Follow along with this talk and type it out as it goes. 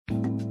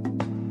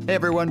Hey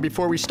everyone,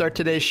 before we start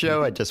today's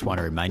show, I just want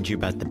to remind you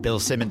about the Bill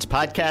Simmons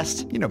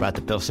podcast. You know about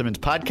the Bill Simmons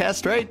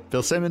podcast, right?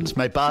 Bill Simmons,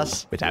 my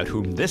boss, without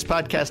whom this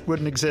podcast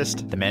wouldn't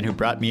exist. The man who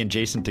brought me and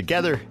Jason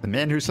together. The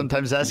man who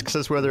sometimes asks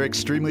us whether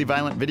extremely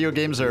violent video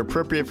games are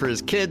appropriate for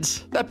his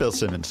kids. That Bill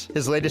Simmons.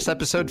 His latest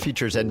episode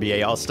features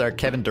NBA All-Star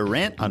Kevin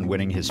Durant on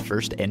winning his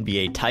first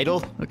NBA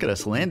title. Look at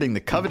us landing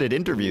the coveted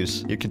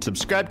interviews. You can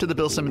subscribe to the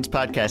Bill Simmons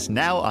podcast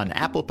now on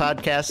Apple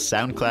Podcasts,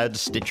 SoundCloud,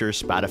 Stitcher,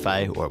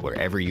 Spotify, or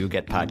wherever you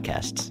get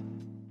podcasts.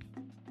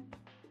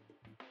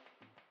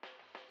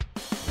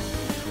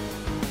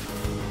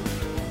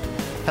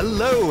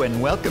 Hello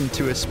and welcome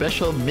to a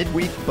special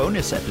midweek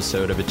bonus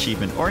episode of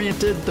Achievement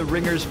Oriented, the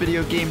Ringers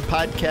video game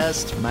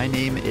podcast. My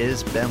name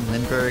is Ben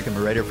Lindbergh. I'm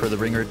a writer for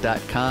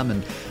TheRinger.com,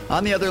 and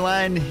on the other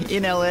line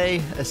in LA,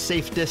 a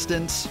safe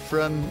distance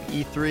from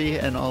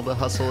E3 and all the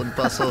hustle and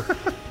bustle,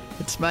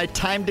 it's my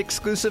timed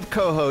exclusive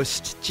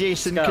co-host,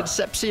 Jason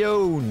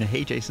Concepcion.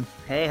 Hey, Jason.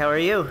 Hey, how are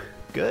you?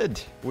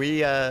 Good. We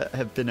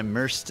have been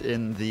immersed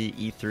in the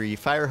E3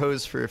 fire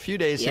hose for a few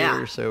days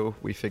here, so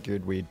we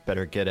figured we'd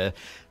better get a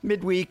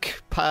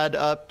midweek pod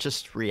up,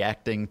 just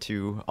reacting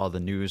to all the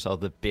news. All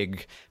the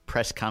big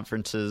press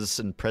conferences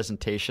and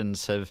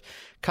presentations have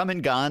come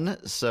and gone,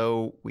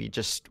 so we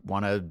just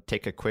want to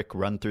take a quick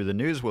run through the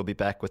news. We'll be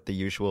back with the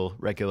usual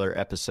regular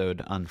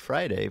episode on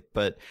Friday,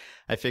 but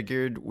I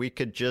figured we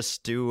could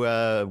just do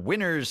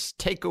winners,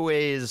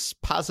 takeaways,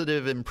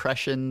 positive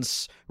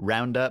impressions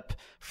roundup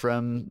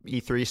from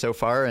E3 so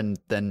far, and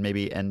then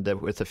maybe end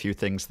up with a few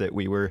things that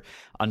we were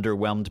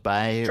underwhelmed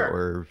by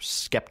or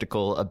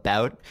skeptical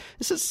about.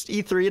 This is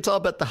E3. It's all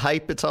about the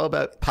hype. It's all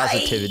about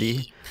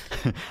positivity.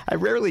 I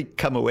rarely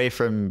come away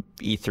from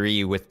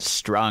E3 with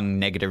strong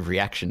negative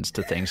reactions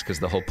to things because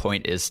the whole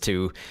point is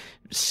to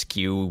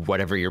skew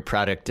whatever your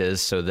product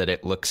is so that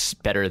it looks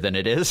better than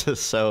it is.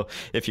 So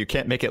if you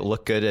can't make it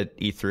look good at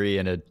E3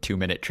 in a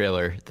 2-minute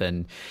trailer,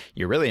 then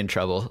you're really in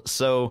trouble.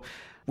 So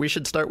we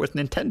should start with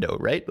Nintendo,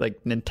 right?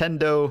 Like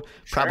Nintendo,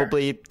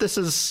 probably, this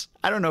is,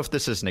 I don't know if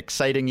this is an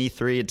exciting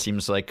E3. It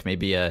seems like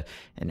maybe an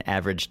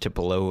average to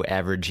below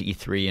average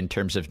E3 in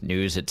terms of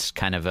news. It's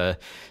kind of a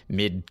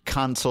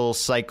mid-console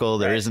cycle.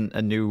 There isn't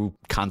a new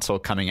console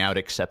coming out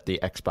except the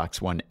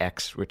Xbox One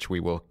X, which we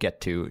will get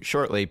to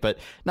shortly, but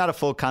not a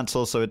full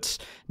console, so it's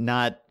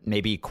not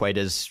maybe quite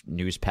as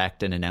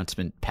news-packed and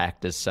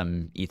announcement-packed as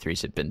some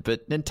E3s have been.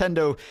 But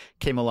Nintendo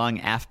came along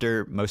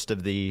after most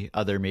of the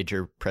other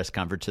major press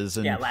conferences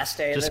and last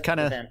day just kind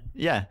of, and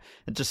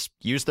just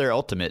used their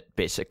ultimate,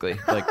 basically.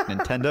 Like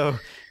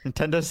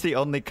Nintendo's the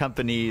only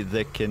company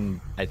that can,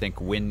 I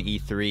think, win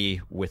E3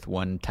 with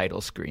one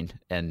title screen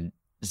and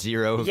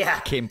zero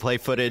gameplay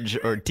footage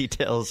or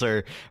details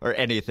or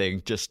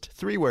anything. Just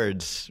 3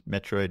 words: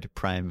 Metroid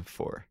Prime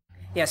 4.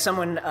 Yeah,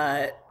 someone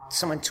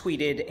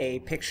tweeted a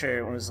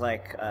picture and was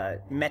like,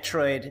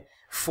 Metroid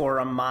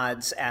forum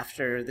mods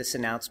after this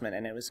announcement,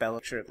 and it was Bela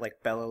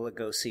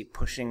Lugosi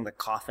pushing the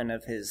coffin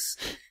of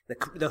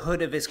the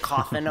hood of his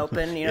coffin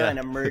open, and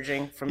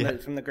emerging from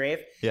the grave.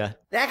 Yeah,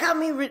 that got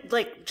me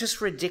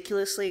just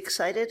ridiculously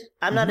excited.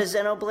 I'm not a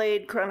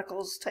Xenoblade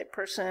Chronicles type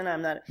person.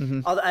 I'm not.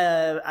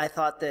 I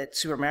thought that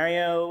Super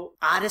Mario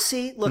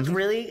Odyssey looked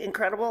really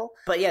incredible,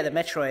 but yeah, the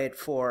Metroid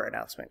 4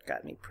 announcement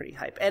got me pretty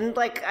hype, and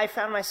I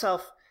found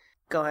myself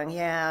going,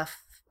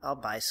 I'll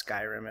buy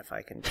Skyrim if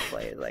I can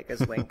play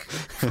as Link.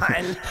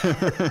 Fine.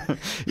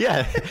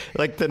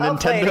 Like the I'll Nintendo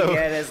play it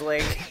again as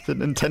Link. The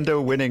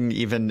Nintendo winning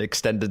even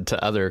extended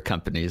to other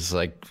companies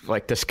like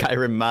the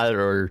Skyrim mod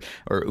or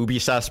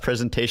Ubisoft's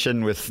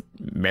presentation with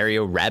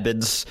Mario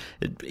Rabbids.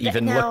 It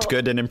even looked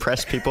good and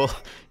impressed people.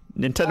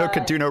 Nintendo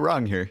could do no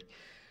wrong here.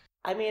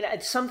 I mean,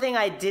 something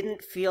I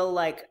didn't feel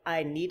like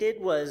I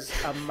needed was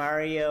a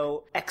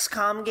Mario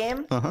XCOM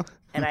game.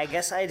 And I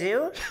guess I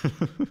do.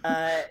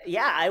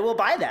 I will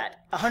buy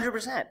that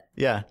 100%.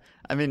 Yeah.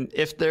 I mean,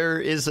 if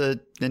there is a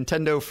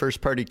Nintendo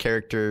first-party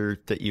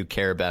character that you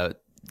care about,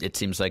 it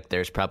seems like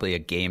there's probably a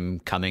game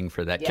coming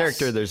for that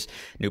character. There's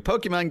new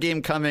Pokemon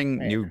game coming,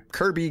 new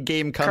Kirby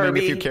game coming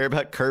if you care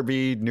about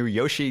Kirby, new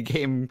Yoshi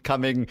game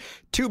coming,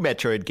 2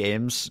 Metroid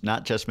games,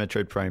 not just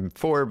Metroid Prime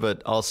 4,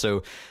 but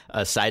also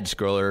a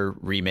side-scroller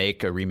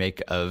remake, a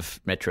remake of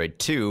Metroid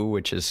 2,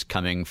 which is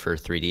coming for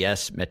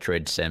 3DS,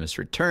 Metroid Samus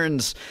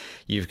Returns.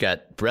 You've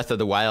got Breath of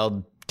the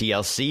Wild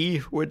DLC,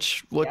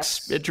 which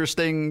looks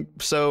interesting.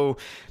 So...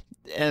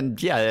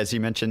 And yeah, as you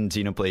mentioned,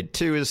 Xenoblade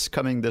 2 is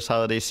coming this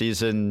holiday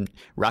season.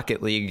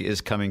 Rocket League is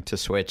coming to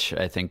Switch.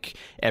 I think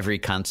every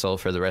console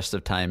for the rest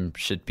of time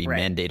should be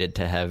mandated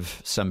to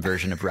have some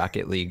version of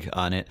Rocket League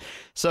on it.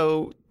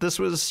 So this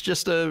was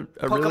just a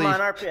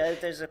Pokemon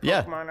there's a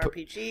Pokemon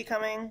RPG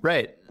coming.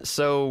 Right.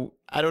 So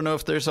I don't know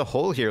if there's a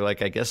hole here. I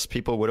guess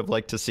people would have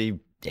liked to see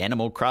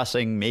Animal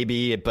Crossing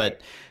maybe,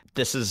 but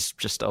this is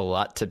just a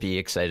lot to be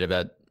excited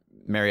about.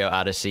 Mario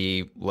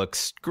Odyssey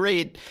looks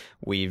great.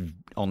 We've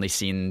only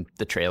seen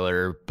the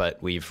trailer,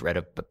 but we've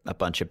read a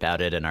bunch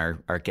about it. And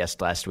our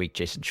guest last week,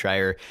 Jason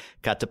Schreier,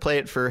 got to play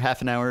it for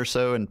half an hour or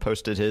so and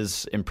posted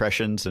his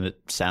impressions. And it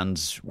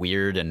sounds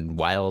weird and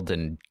wild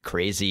and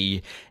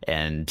crazy.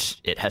 And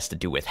it has to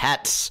do with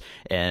hats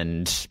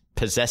and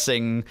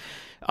possessing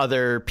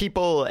other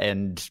people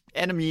and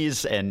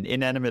enemies and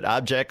inanimate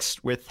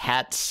objects with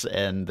hats.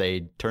 And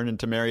they turn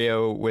into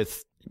Mario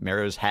with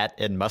Mario's hat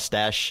and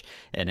mustache,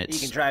 and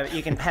it's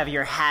you can have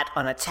your hat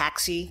on a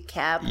taxi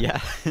cab,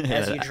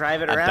 as you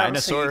drive it around,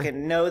 dinosaur. So you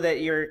can know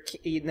that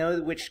you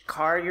know which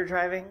car you're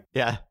driving.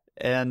 Yeah.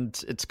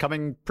 And it's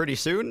coming pretty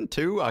soon,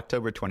 too,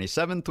 October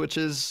 27th, which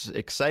is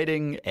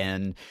exciting.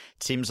 And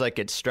it seems like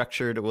it's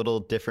structured a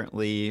little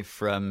differently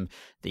from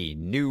the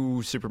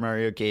new Super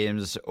Mario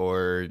games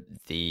or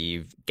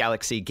the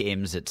Galaxy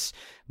games. It's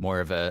more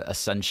of a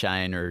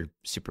Sunshine or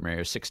Super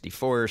Mario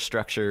 64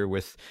 structure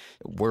with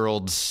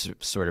worlds,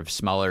 sort of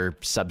smaller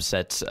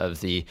subsets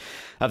of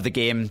the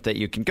game that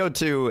you can go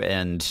to.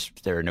 And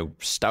there are no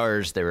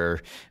stars. There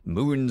are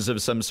moons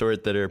of some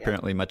sort that are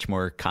apparently much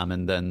more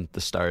common than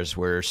the stars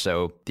were.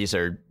 So these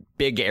are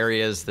big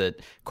areas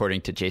that,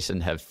 according to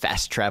Jason, have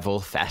fast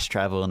travel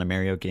in a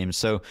Mario game.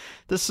 So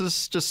this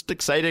is just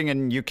exciting,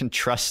 and you can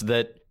trust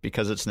that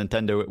because it's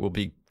Nintendo, it will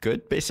be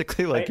good,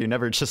 basically. Like, you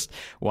never just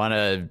want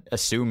to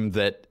assume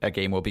that a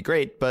game will be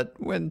great, but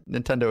when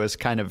Nintendo has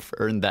kind of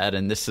earned that,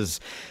 and this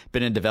has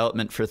been in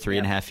development for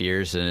 3.5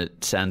 years, and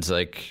it sounds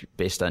like,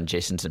 based on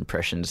Jason's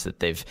impressions, that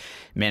they've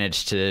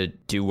managed to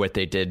do what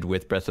they did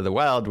with Breath of the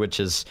Wild, which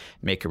is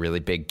make a really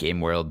big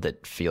game world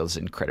that feels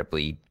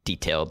incredibly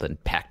detailed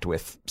and packed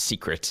with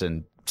secrets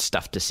and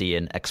stuff to see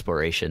in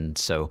exploration.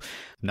 So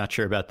I'm not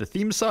sure about the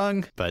theme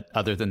song, but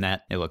other than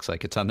that, it looks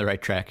like it's on the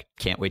right track.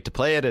 Can't wait to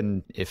play it.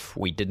 And if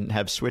we didn't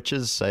have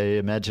Switches, I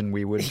imagine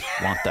we would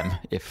want them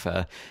if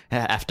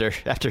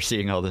after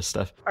seeing all this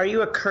stuff. Are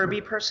you a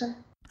Kirby person?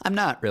 I'm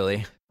not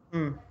really.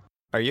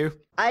 Are you?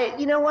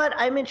 You know what?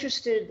 I'm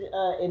interested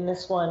in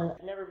this one.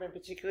 I've never been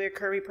particularly a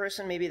Kirby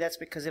person. Maybe that's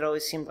because it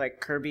always seemed like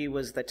Kirby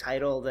was the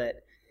title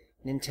that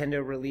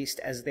Nintendo released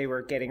as they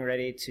were getting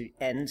ready to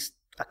end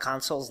a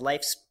console's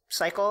life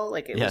cycle.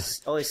 Like, it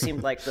was always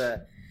seemed like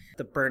the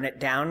burn it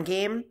down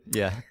game.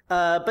 Yeah.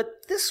 But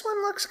this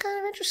one looks kind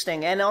of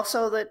interesting. And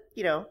also that,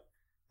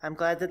 I'm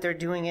glad that they're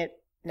doing it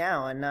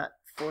now and not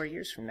 4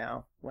 years from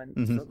now when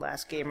the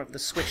last game of the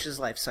Switch's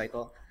life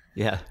cycle.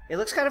 Yeah. It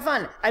looks kind of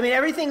fun. I mean,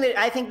 everything that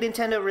I think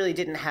Nintendo really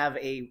didn't have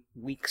a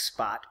weak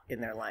spot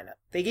in their lineup.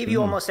 They gave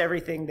you almost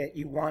everything that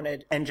you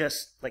wanted, and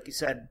just, like you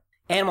said,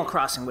 Animal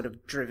Crossing would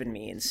have driven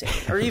me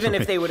insane. Or even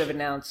if they would have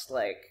announced,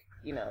 like,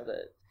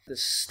 the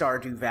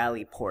Stardew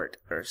Valley port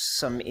or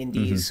some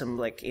indies, some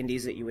like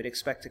indies that you would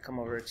expect to come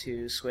over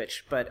to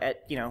Switch. But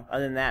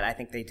other than that, I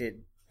think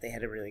they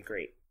had a really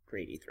great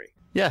E3.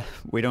 Yeah,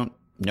 we don't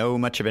know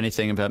much of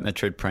anything about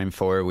Metroid Prime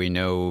 4. We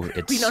know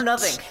we know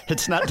nothing.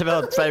 It's not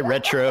developed by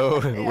Retro,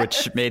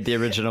 which made the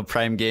original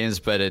Prime games,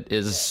 but it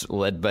is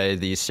led by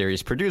the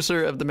series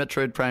producer of the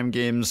Metroid Prime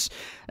games.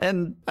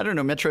 And I don't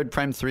know, Metroid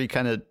Prime 3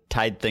 kind of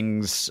tied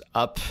things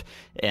up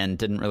and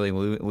didn't really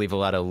leave a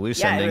lot of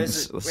loose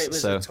endings. It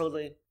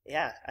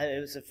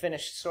was a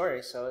finished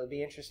story, so it'll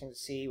be interesting to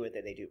see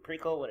whether they do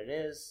prequel, what it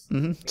is.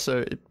 So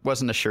it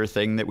wasn't a sure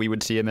thing that we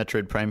would see a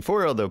Metroid Prime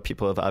 4, although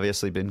people have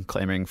obviously been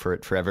clamoring for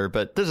it forever.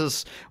 But this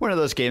is one of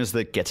those games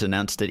that gets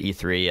announced at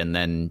E3, and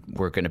then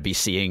we're going to be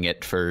seeing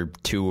it for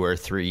 2 or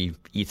 3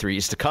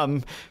 E3s to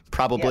come.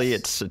 Probably.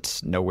 Yes.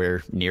 It's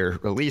nowhere near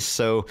release,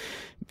 so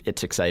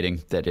it's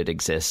exciting that it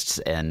exists,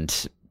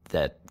 and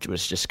that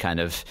was just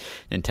kind of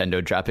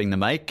Nintendo dropping the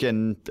mic,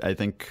 and I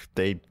think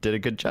they did a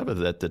good job of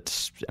that.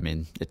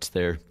 It's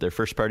their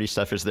first party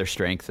stuff is their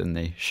strength, and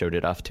they showed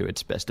it off to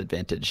its best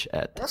advantage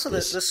at also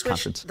this the Switch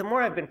conference. The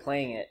more I've been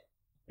playing it,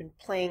 I've been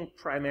playing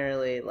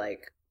primarily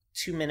like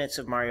 2 minutes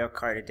of Mario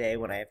Kart a day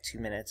when I have 2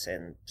 minutes,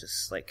 and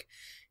just like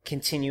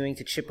continuing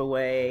to chip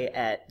away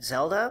at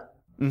Zelda.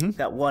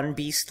 Got one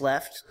beast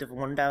left,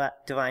 one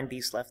divine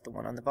beast left, the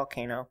one on the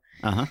volcano.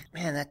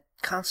 Man, that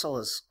console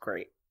is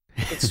great.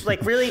 It's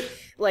like really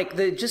like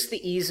the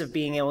ease of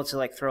being able to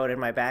like throw it in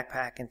my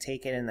backpack and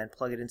take it and then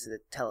plug it into the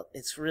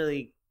It's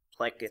really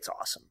like, it's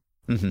awesome.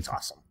 It's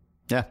awesome.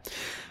 Yeah.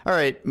 All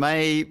right.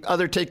 My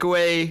other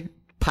takeaway,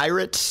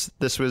 Pirates.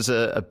 This was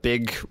a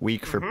big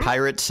week for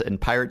Pirates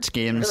and Pirates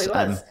games. It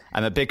really was.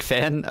 I'm a big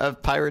fan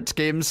of Pirates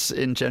games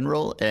in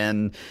general,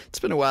 and it's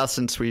been a while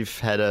since we've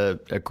had a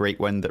great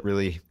one that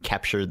really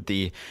captured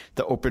the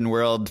open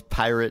world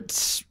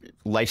Pirates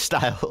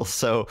lifestyle.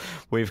 So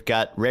we've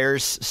got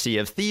Rare's Sea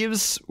of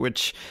Thieves,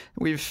 which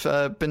we've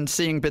been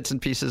seeing bits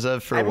and pieces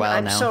of for a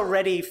while now. I'm so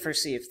ready for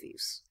Sea of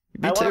Thieves.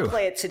 Me I too. want to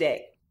play it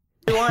today.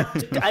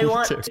 I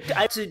want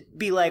to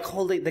be like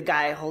the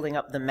guy holding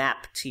up the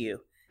map to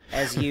you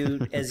as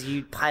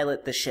you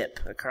pilot the ship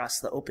across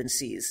the open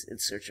seas in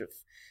search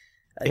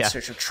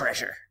of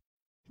treasure.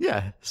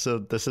 Yeah, so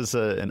this is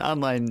an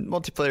online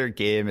multiplayer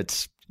game.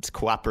 It's It's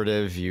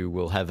cooperative. You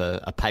will have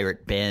a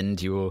pirate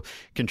band. You will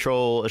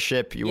control a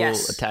ship. You will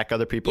attack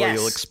other people.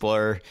 You'll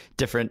explore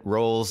different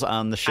roles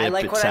on the ship. I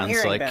like what I'm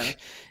hearing, Ben.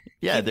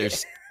 Yeah,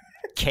 there's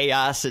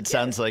chaos. It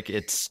sounds like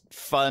it's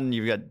fun.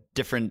 You've got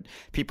different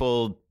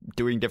people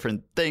doing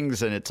different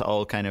things, and it's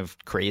all kind of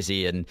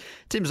crazy. And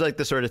it seems like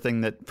the sort of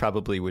thing that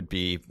probably would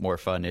be more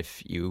fun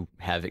if you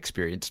have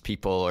experienced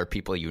people or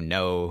people you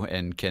know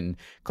and can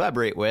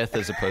collaborate with,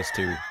 as opposed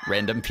to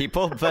random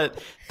people.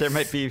 But there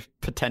might be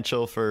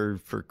potential for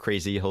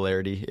crazy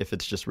hilarity if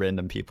it's just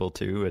random people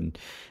too. And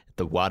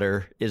the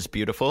water is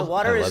beautiful. The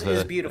water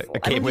is beautiful. A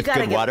game with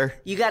good water.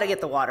 You got to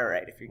get the water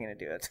right if you're going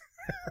to do it.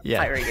 Yeah.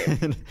 Pirate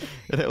game.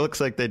 And it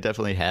looks like they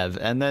definitely have.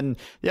 And then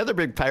the other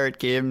big pirate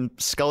game,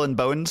 Skull and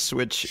Bones,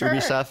 which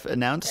Ubisoft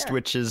announced,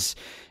 which is,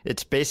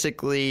 it's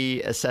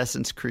basically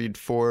Assassin's Creed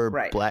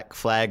 4 Black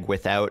Flag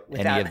without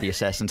any of the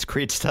Assassin's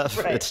Creed stuff.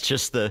 Right. It's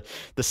just the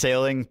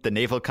sailing, the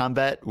naval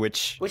combat,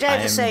 which I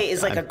have to say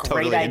is like a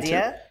great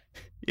idea.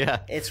 Yeah.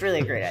 It's really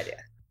a great idea.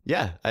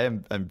 Yeah,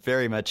 I'm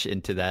very much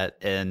into that,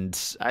 and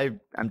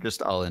I'm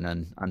just all in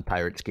on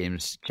Pirates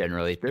games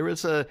generally.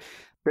 There's a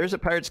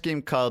Pirates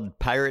game called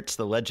Pirates: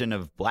 The Legend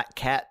of Black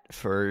Cat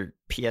for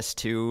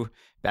PS2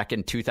 back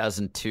in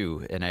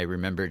 2002, and I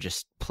remember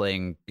just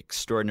playing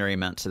extraordinary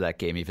amounts of that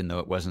game, even though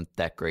it wasn't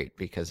that great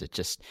because it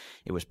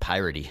was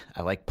piratey.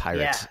 I like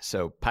pirates.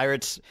 So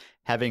Pirates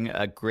having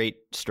a great,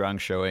 strong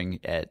showing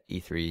at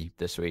E3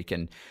 this week.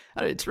 And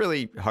it's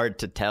really hard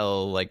to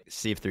tell. Like,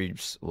 Sea of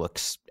Thieves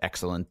looks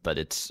excellent, but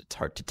it's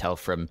hard to tell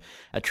from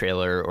a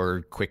trailer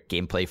or quick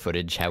gameplay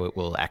footage how it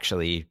will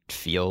actually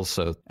feel.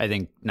 So I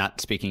think, not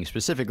speaking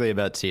specifically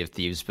about Sea of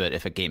Thieves, but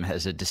if a game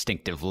has a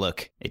distinctive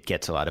look, it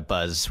gets a lot of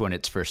buzz when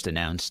it's first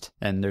announced.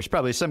 And there's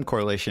probably some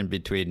correlation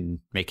between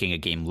making a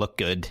game look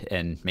good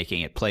and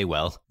making it play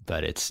well,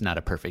 but it's not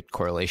a perfect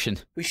correlation.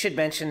 We should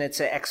mention it's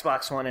an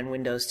Xbox One and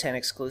Windows 10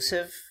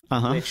 exclusive,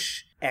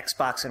 which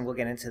Xbox, and we'll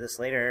get into this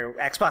later,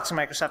 Xbox and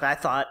Microsoft, I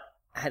thought,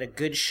 had a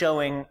good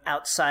showing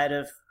outside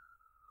of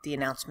the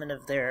announcement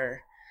of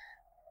their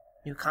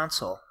new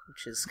console,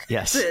 which is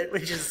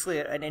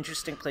an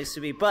interesting place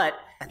to be. But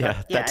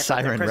that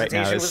siren right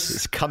now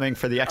is coming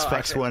for the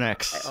Xbox One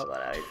X. Hold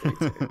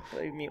on,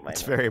 let me mute my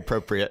It's very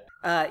appropriate.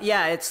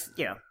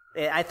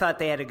 I thought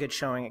they had a good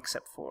showing,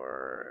 except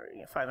for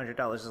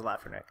 $500 is a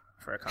lot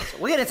for a console.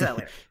 We'll get into that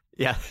later.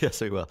 Yes,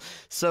 we will.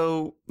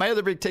 So my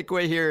other big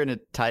takeaway here, and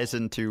it ties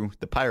into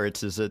the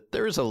Pirates, is that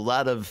there's a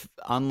lot of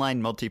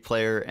online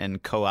multiplayer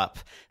and co-op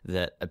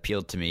that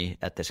appealed to me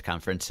at this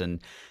conference.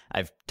 And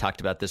I've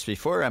talked about this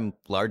before. I'm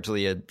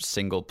largely a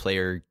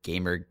single-player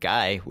gamer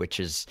guy,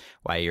 which is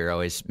why you're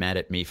always mad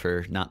at me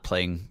for not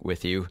playing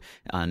with you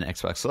on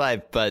Xbox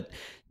Live. But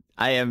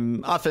I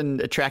am often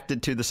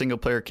attracted to the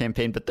single-player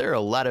campaign, but there are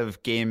a lot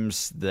of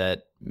games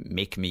that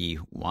make me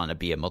want to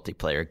be a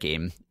multiplayer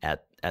game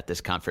at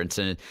this conference.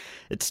 And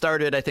it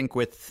started, I think,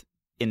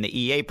 in the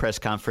EA press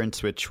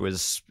conference, which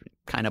was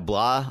kind of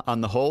blah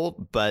on the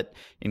whole, but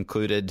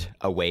included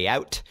A Way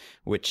Out,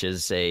 which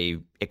is a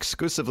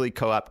exclusively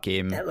co-op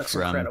game. That looks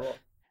incredible.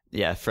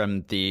 Yeah,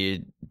 from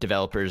the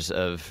developers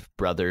of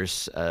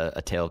Brothers,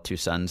 A Tale of Two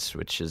Sons,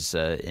 which is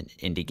an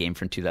indie game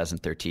from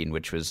 2013,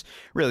 which was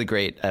really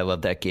great. I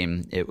love that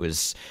game. It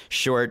was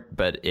short,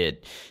 but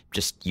it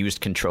just used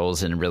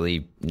controls in a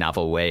really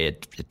novel way.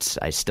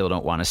 I still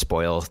don't want to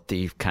spoil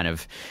the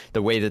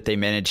way that they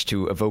managed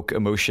to evoke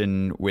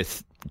emotion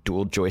with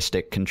dual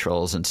joystick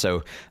controls. And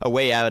so A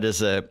Way Out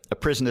is a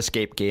prison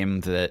escape game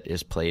that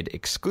is played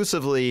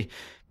exclusively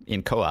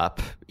in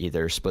co-op,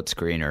 either split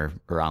screen or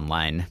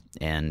online,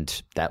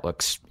 and that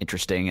looks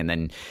interesting. And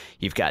then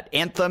you've got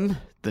Anthem,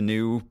 the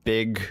new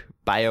big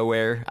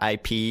BioWare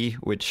IP,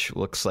 which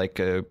looks like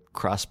a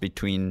cross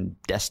between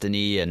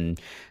Destiny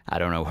and, I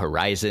don't know,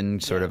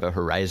 Horizon, sort of a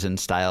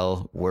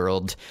Horizon-style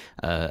world,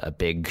 a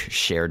big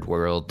shared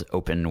world,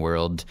 open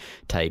world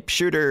type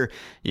shooter.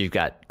 You've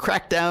got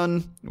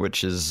Crackdown,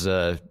 which is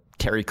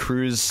Terry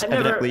Crews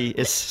evidently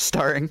is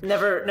starring.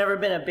 Never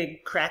been a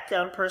big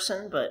Crackdown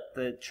person, but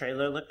the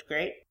trailer looked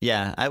great.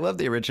 Yeah, I love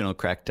the original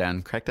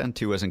Crackdown. Crackdown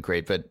 2 wasn't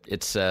great, but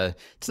it's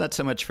not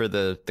so much for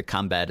the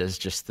combat as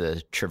just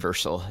the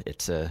traversal.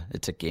 It's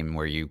a game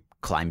where you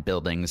climb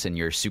buildings and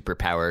you're super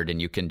powered and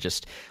you can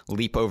just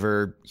leap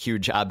over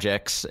huge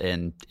objects,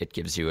 and it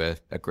gives you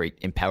a great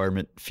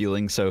empowerment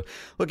feeling. So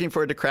looking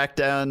forward to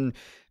Crackdown.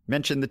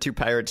 Mentioned the two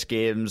Pirates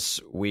games.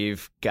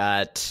 We've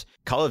got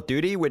Call of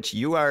Duty, which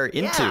you are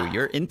into. Yeah.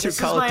 You're into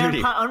Call of Duty. This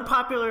is my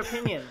unpopular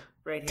opinion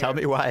right here. Tell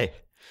me why.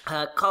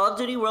 Call of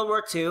Duty World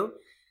War II.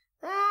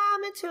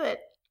 I'm into it.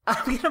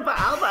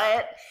 I'll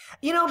buy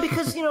it.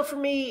 Because, for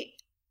me,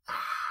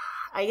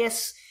 I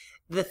guess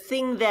the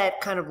thing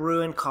that kind of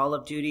ruined Call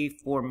of Duty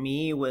for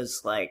me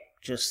was like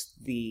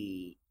just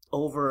the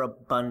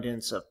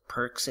overabundance of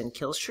perks and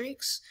kill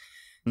streaks.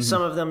 Mm-hmm.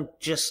 Some of them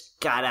just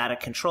got out of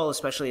control,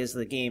 especially as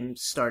the game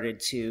started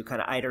to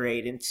kind of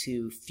iterate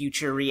into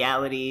future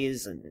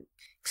realities. And,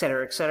 et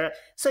cetera, et cetera.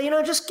 So,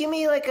 just give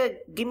me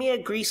a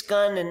grease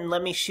gun and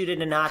let me shoot at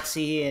a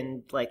Nazi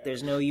and like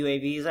there's no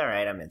UAVs. All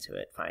right, I'm into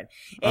it. Fine.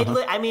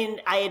 I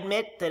mean, I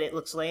admit that it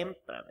looks lame,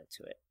 but I'm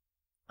into it.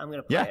 I'm going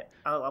to play it.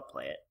 I'll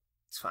play it.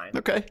 It's fine.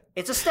 Okay.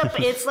 It's a step.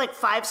 It's like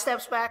 5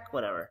 steps back.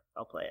 Whatever.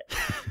 I'll play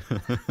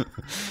it.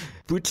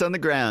 Boots on the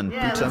ground.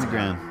 Yeah, Boots on the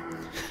ground.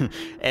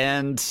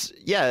 And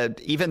yeah,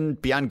 even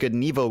Beyond Good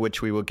and Evil,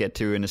 which we will get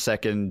to in a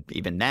second,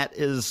 even that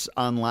is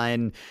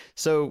online.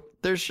 So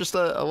there's just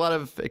a lot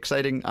of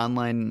exciting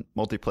online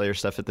multiplayer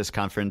stuff at this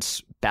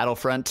conference.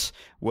 Battlefront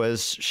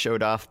was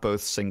showed off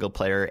both single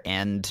player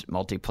and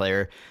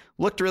multiplayer.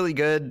 Looked really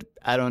good.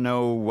 I don't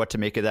know what to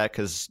make of that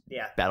because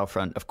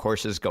Battlefront, of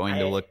course, is going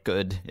to look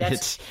good.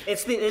 That's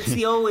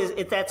always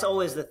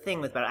the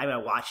thing with Battlefront. I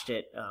mean, I watched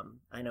it.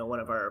 I know one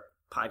of our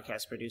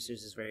podcast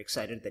producers is very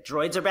excited that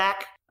droids are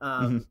back.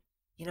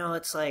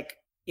 It's like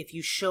if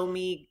you show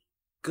me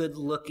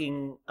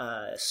good-looking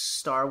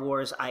Star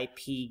Wars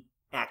IP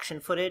action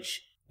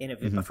footage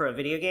for a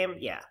video game,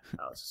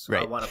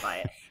 I want to buy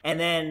it. And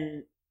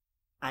then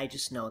I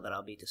just know that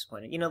I'll be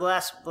disappointed. The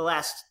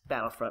last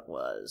Battlefront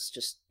was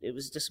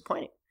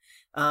disappointing.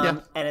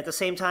 And at the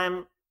same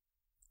time,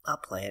 I'll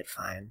play it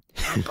fine.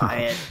 I'll buy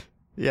it.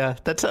 Yeah,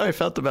 that's how I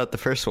felt about the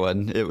first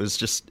one. It was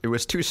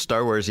too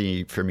Star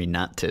Wars-y for me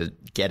not to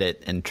get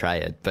it and try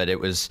it, but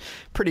it was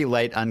pretty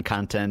light on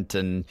content,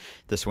 and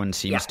this one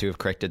seems to have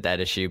corrected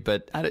that issue.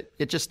 But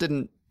it just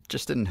didn't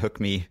hook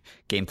me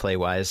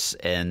gameplay-wise,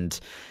 and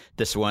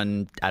this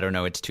one, I don't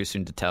know, it's too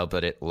soon to tell,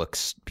 but it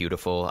looks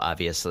beautiful,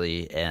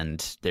 obviously,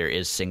 and there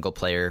is single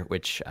player,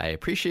 which I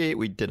appreciate.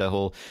 We did a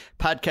whole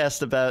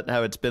podcast about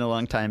how it's been a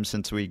long time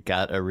since we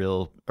got a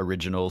real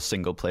original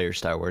single player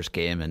Star Wars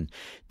game, and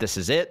this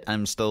is it.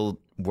 I'm still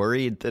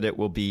worried that it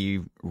will be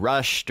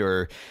rushed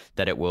or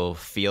that it will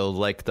feel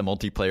like the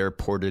multiplayer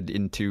ported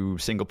into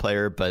single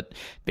player, but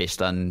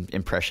based on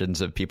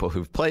impressions of people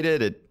who've played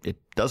it, it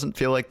doesn't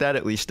feel like that,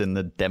 at least in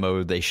the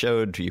demo they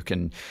showed. You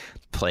can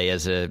play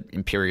as a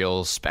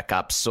Imperial Spec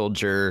Ops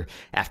soldier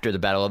after the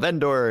Battle of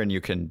Endor, and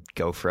you can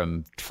go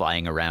from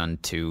flying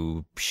around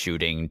to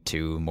shooting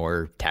to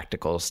more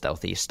tactical,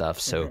 stealthy stuff.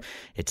 So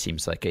it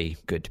seems like a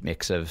good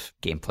mix of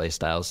gameplay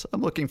styles.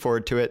 I'm looking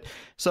forward to it.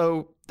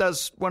 So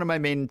that's one of my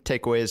main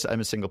takeaways. I'm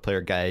a single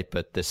player guy,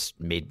 but this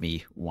made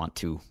me want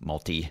to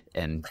multi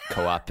and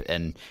co-op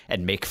and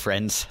make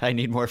friends. I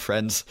need more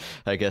friends,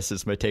 I guess,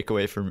 is my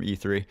takeaway from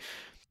E3.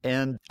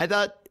 And I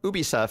thought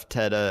Ubisoft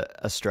had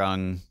a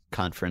strong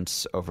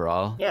conference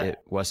overall. Yeah. It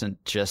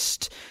wasn't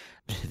just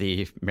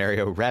the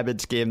Mario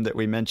Rabbids game that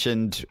we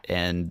mentioned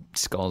and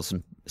Skull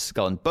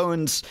and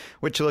Bones,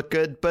 which look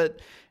good,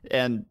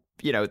 and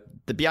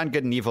the Beyond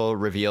Good and Evil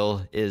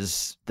reveal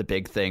is the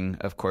big thing,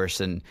 of course,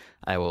 and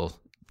I will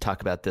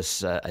talk about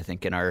this, I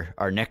think, in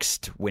our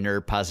next winter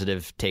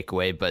positive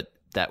takeaway, but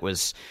that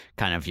was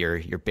kind of your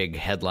big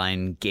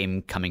headline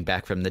game coming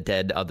back from the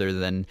dead other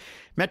than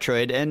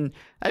Metroid. And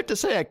I have to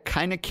say, I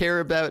kind of care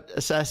about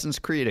Assassin's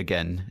Creed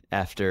again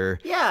after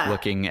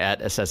looking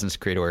at Assassin's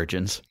Creed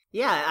Origins.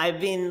 Yeah, I've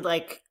been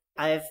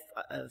I've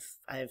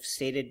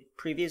stated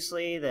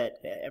previously that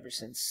ever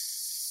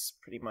since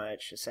pretty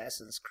much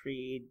Assassin's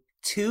Creed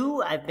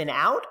 2, I've been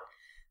out.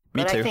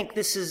 Me too. I think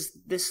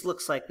this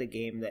looks like the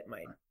game that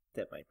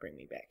might bring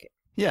me back in.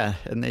 Yeah,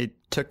 and they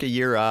took a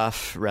year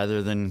off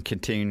rather than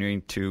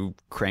continuing to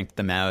crank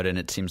them out, and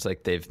it seems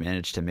like they've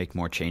managed to make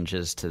more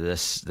changes to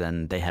this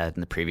than they had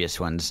in the previous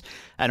ones.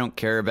 I don't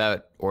care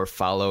about or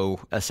follow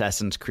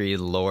Assassin's Creed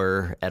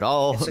lore at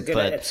all. It's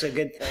a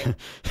good thing.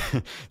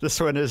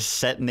 This one is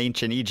set in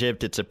ancient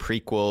Egypt. It's a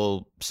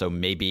prequel, so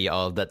maybe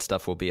all of that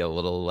stuff will be a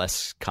little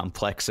less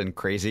complex and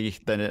crazy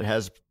than it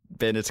has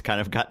been. It's kind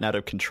of gotten out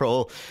of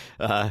control.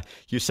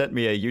 You sent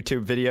me a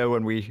YouTube video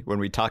when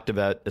we talked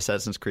about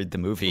Assassin's Creed the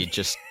movie,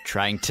 just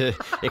trying to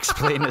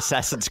explain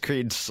Assassin's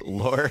Creed's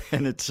lore,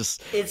 and it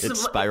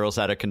spirals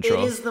out of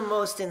control. It is the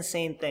most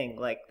insane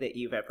thing that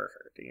you've ever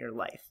heard in your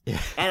life.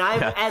 Yeah.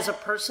 And as a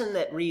person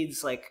that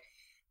reads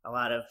a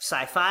lot of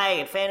sci-fi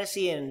and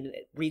fantasy and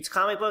reads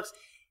comic books,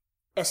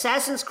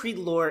 Assassin's Creed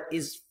lore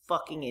is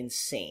fucking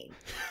insane.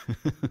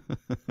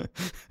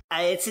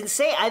 It's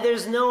insane.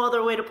 There's no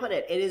other way to put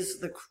it. It is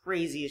the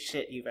craziest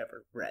shit you've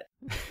ever read.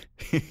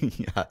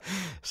 Yeah.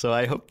 So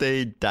I hope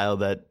they dial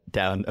that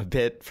down a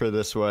bit for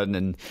this one.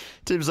 And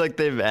it seems like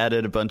they've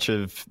added a bunch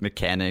of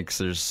mechanics.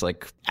 There's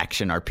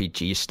action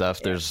RPG stuff.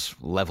 Yeah. There's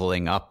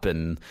leveling up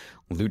and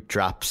loot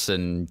drops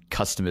and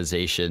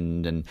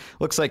customization. And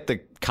looks like the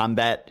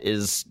combat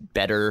is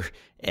better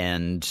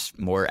and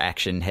more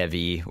action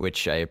heavy,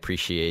 which I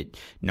appreciate.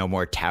 No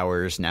more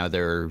towers. Now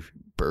there are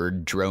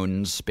bird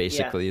drones,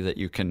 basically, that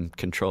you can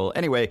control.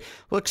 Anyway,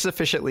 looks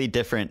sufficiently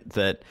different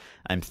that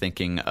I'm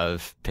thinking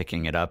of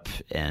picking it up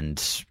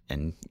and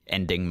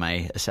ending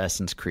my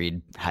Assassin's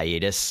Creed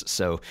hiatus.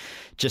 So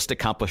just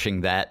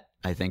accomplishing that,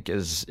 I think,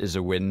 is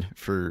a win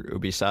for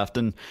Ubisoft.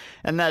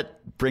 And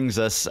that brings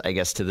us, I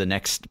guess, to the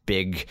next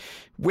big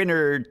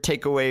winner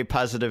takeaway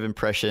positive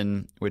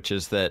impression, which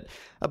is that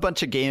a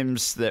bunch of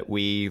games that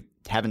we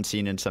haven't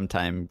seen in some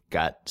time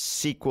got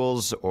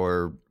sequels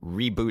or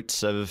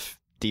reboots of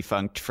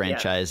defunct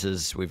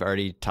franchises. We've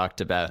already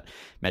talked about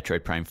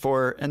Metroid Prime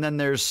 4, and then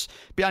there's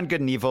Beyond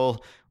Good and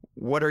Evil.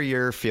 What are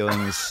your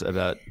feelings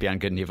about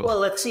Beyond Good and Evil? Well,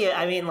 let's see.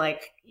 I mean,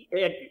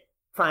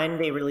 fine,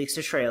 they released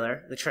a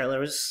trailer. The trailer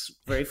was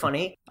very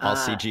funny. All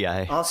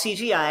CGI. All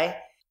CGI.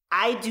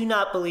 I do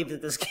not believe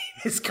that this game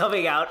is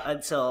coming out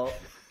until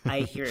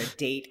I hear a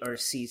date or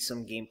see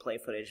some gameplay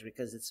footage,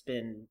 because it's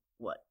been,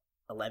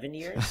 11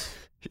 years?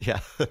 Yeah,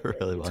 a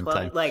really long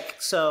time.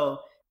 So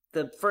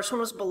the first one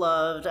was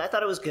beloved. I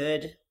thought it was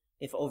good,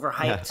 if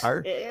overhyped.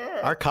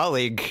 Our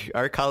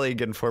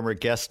colleague and former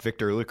guest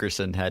Victor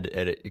Lukerson had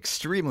an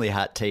extremely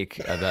hot take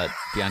about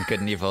Beyond Good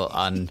and Evil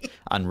on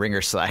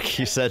Ringer Slack.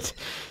 He said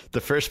the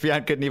first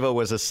Beyond Good and Evil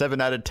was a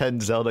 7 out of 10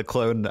 Zelda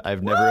clone.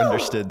 I've never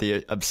understood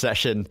the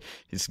obsession.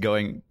 He's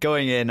going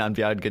in on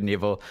Beyond Good and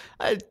Evil.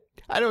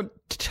 I don't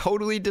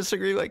totally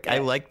disagree. I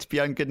liked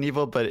Beyond Good and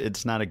Evil, but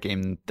it's not a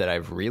game that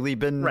I've really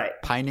been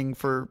pining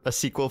for a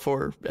sequel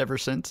for ever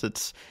since.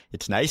 It's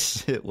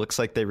nice. It looks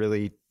like they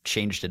really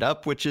changed it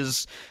up, which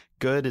is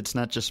good. It's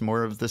not just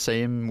more of the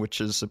same,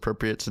 which is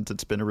appropriate since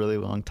it's been a really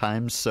long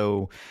time.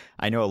 So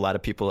I know a lot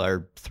of people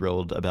are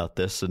thrilled about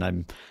this, and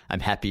I'm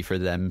happy for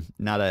them.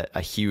 Not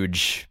a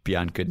huge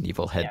Beyond Good and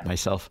Evil head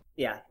myself.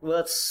 Yeah.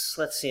 Well,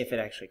 let's see if it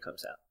actually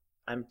comes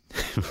out.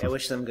 I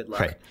wish them good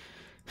luck. Right.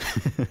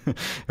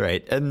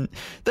 Right. And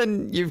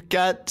then you've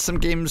got some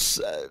games.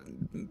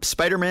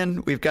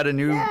 Spider-Man. We've got a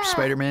new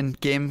Spider-Man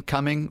game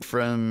coming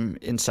from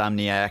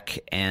Insomniac,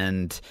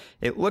 and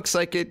it looks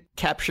like it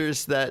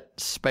captures that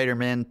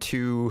Spider-Man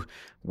 2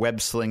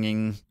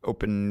 web-slinging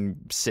open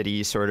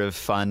city sort of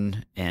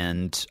fun,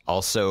 and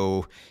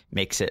also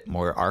makes it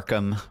more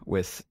Arkham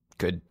with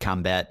good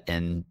combat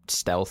and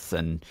stealth.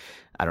 And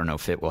I don't know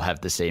if it will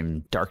have the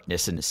same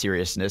darkness and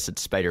seriousness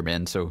as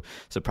Spider-Man, so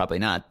probably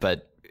not,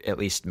 but at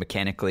least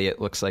mechanically,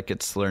 it looks like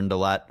it's learned a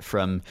lot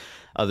from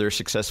other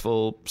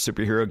successful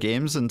superhero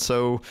games. And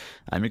so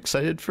I'm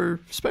excited for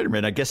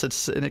Spider-Man. I guess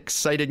it's an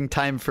exciting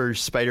time for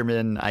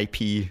Spider-Man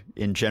IP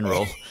in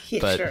general.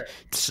 But sure.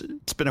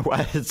 It's been a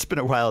while. It's been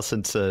a while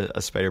since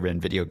a Spider-Man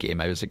video game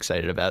I was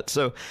excited about.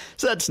 So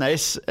that's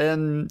nice.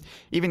 And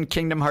even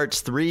Kingdom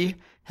Hearts 3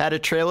 had a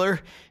trailer.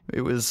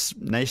 It was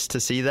nice to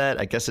see that.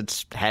 I guess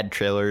it's had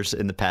trailers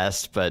in the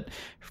past, but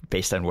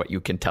based on what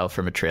you can tell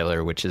from a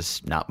trailer, which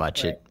is not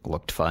much, It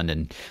looked fun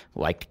and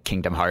like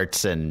Kingdom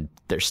Hearts, and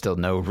there's still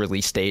no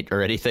release date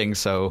or anything,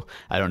 so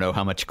I don't know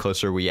how much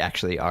closer we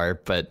actually are,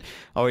 but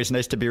always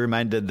nice to be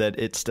reminded that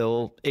it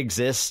still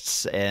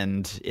exists.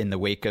 And in the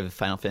wake of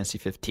Final Fantasy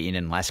 15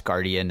 and Last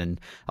Guardian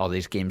and all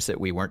these games that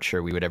we weren't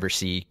sure we would ever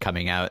see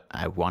coming out,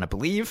 I want to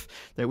believe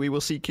that we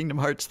will see Kingdom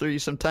Hearts 3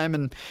 sometime.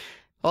 And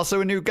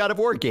also a new God of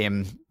War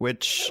game,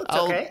 which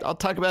I'll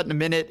talk about in a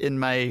minute in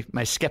my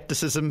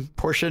skepticism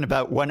portion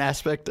about one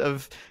aspect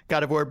of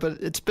God of War, but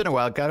it's been a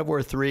while. God of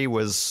War 3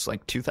 was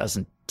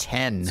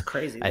 2010, it's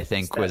crazy. I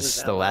think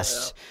was the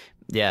last,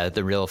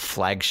 the real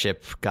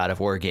flagship God of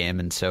War game.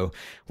 And so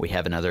we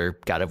have another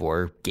God of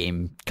War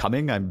game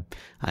coming. I'm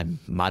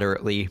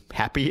moderately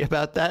happy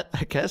about that,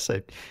 I guess.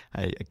 I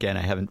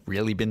haven't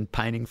really been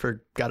pining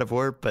for God of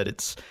War, but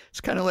it's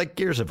kind of like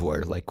Gears of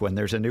War. Like when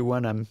there's a new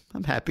one, I'm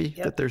happy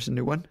that there's a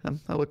new one.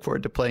 I look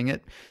forward to playing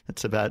it.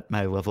 That's about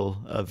my level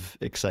of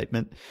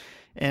excitement.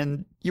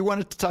 And you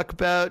wanted to talk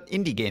about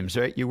indie games,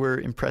 right? You were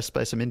impressed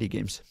by some indie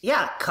games.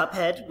 Yeah,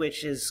 Cuphead,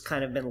 which has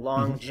kind of been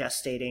long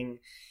gestating,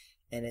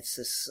 and it's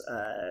this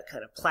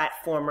kind of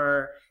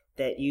platformer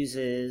that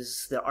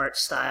uses the art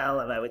style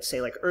of, I would say,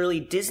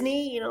 early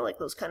Disney, like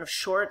those kind of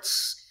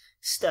shorts,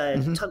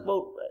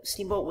 Tugboat,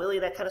 Steamboat Willie,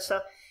 that kind of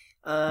stuff.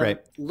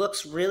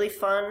 Looks really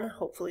fun.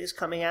 Hopefully is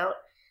coming out.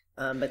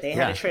 But they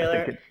had a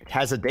trailer. It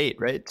has a date,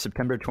 right?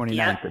 September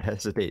 29th, It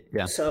has a date,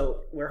 yeah.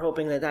 So we're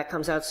hoping that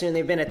comes out soon.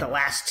 They've been at the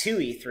last two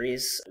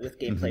E3s with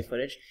gameplay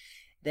footage.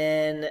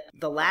 Then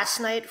the last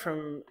night,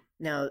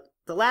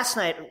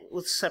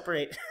 let's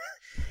separate.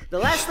 The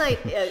last night,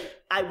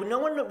 no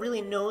one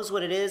really knows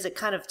what it is. It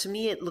kind of, to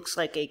me, it looks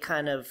like a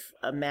kind of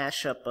a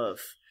mashup of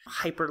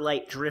Hyper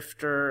Light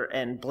Drifter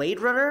and Blade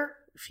Runner,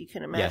 if you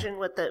can imagine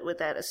what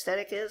that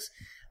aesthetic is.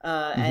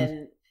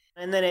 And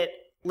then it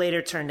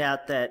later turned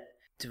out that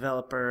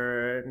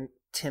developer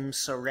Tim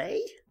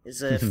Soray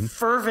is a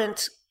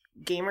fervent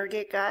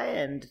Gamergate guy,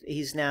 and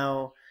he's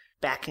now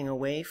backing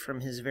away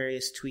from his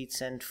various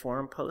tweets and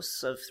forum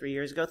posts of 3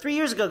 years ago. 3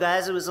 years ago,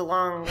 guys, that was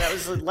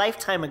a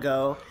lifetime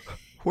ago.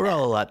 We're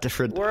all a lot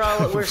different. We're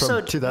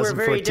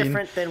very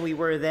different than we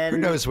were then. Who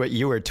knows what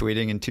you were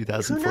tweeting in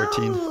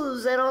 2014? Who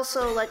knows? And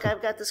also,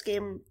 I've got this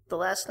game the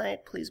last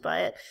night. Please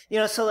buy it.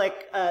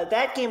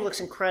 That game looks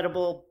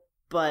incredible,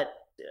 but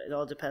it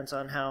all depends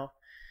on how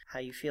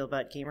you feel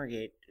about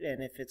Gamergate,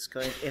 and if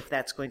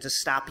that's going to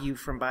stop you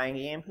from buying a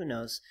game. Who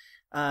knows?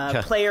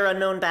 Player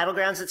Unknown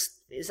Battlegrounds.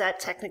 Is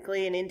that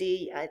technically an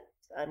indie?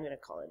 I'm going to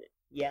call it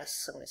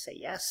yes. I'm going to say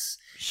yes.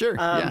 Sure.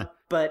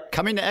 But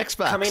coming to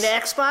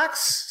Xbox.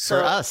 So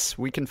for us,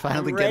 we can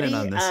finally get in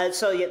on this.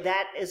 So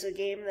that is a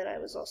game that I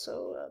was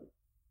also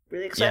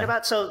really excited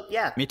about. So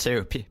yeah, me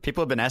too.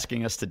 People have been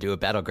asking us to do a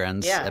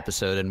Battlegrounds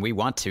episode, and we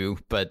want to,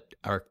 but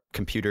our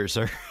computers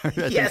are I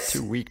think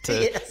too weak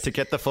to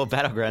get the full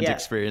Battlegrounds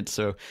experience.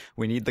 So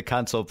we need the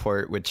console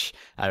port, which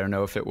I don't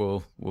know if it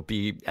will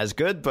be as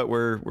good, but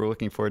we're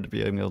looking forward to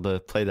being able to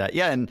play that.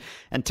 Yeah,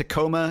 and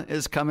Tacoma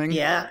is coming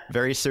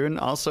very soon,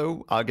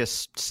 also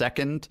August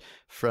 2nd,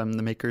 from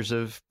the makers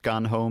of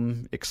Gone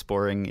Home,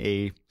 exploring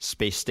a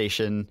space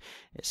station.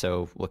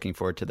 So looking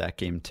forward to that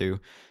game too.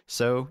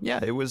 So yeah,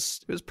 it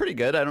was pretty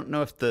good. I don't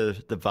know if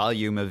the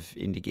volume of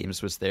indie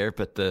games was there,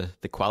 but the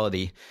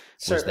quality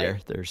was there.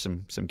 There's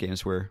some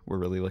games we're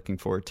really looking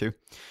forward to.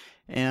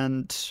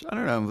 And I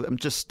don't know, I'm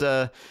just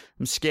I'm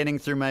scanning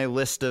through my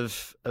list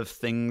of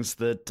things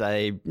that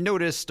I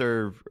noticed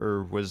or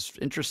was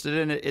interested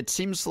in. It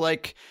seems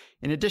like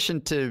in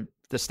addition to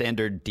the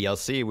standard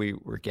DLC,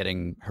 we're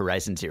getting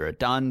Horizon Zero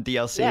Dawn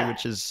DLC,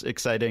 which is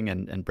exciting,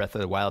 and Breath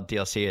of the Wild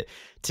DLC. It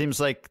seems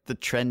like the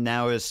trend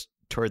now is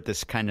toward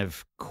this kind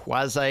of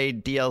quasi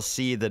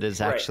DLC that is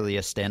actually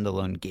a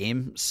standalone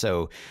game.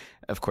 So,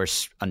 of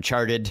course,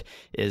 Uncharted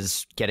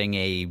is getting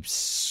a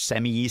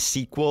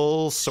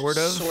semi-sequel, sort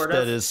of.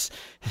 That is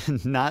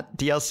not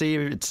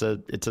DLC. It's a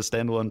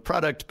standalone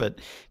product, but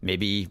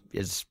maybe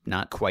is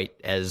not quite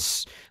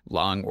as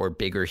long or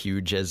big or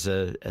huge as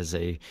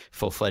a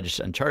full-fledged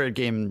Uncharted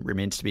game.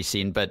 Remains to be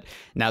seen. But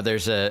now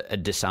there's a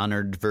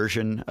Dishonored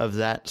version of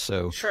that.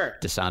 So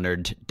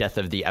Dishonored Death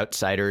of the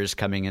Outsiders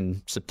coming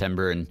in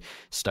September and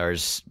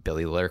stars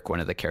Billy Lurk,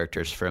 one of the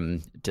characters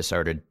from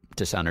Dishonored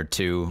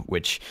 2,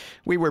 which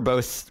we were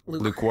both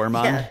lukewarm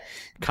on,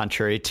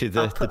 contrary to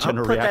the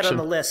general reaction. I'll put that on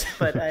the list,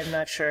 but I'm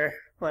not sure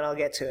when I'll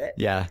get to it.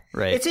 Yeah,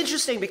 right. It's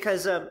interesting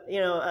because,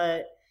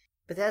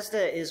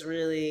 Bethesda is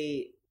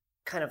really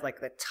kind of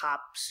like the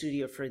top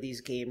studio for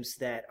these games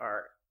that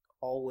are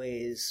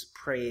always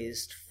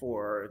praised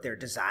for their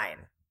design.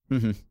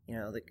 Mm-hmm. You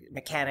know, the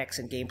mechanics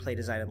and gameplay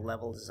design and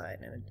level design.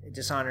 And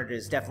Dishonored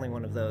is definitely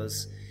one of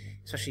those.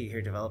 Especially you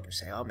hear developers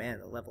say, "Oh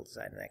man, the level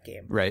design in that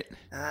game." Right.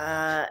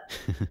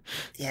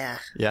 Yeah.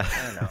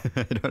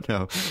 I don't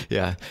know.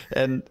 Yeah,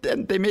 and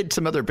they made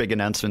some other big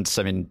announcements.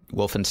 I mean,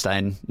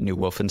 new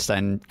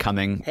Wolfenstein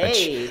coming.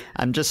 Hey, which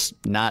I'm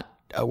just not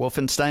a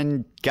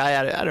Wolfenstein guy.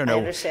 I don't know. I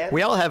understand.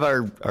 We all have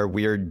our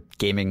weird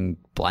gaming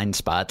blind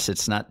spots.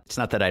 It's not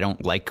that I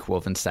don't like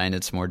Wolfenstein.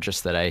 It's more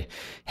just that I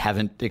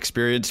haven't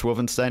experienced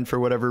Wolfenstein for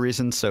whatever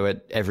reason. So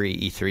at every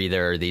E3,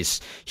 there are these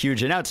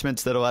huge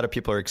announcements that a lot of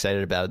people are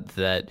excited about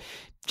that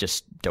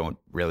just don't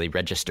really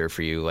register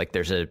for you. Like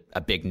there's a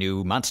big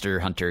new Monster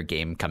Hunter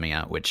game coming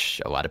out,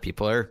 which a lot of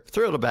people are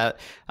thrilled about.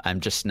 I'm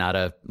just not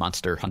a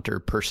Monster Hunter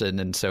person.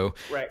 And so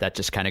that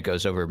just kind of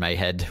goes over my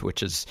head,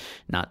 which is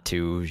not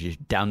to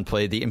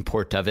downplay the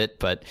import of it,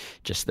 but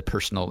just the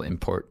personal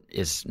import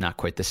is not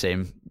quite the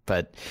same.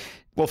 But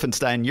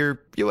Wolfenstein, you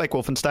like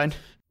Wolfenstein?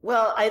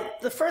 Well,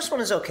 the first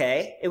one is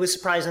okay. It was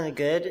surprisingly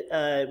good.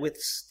 With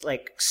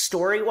like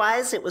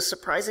story-wise, it was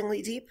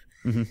surprisingly deep.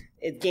 Mm-hmm.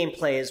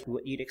 Gameplay is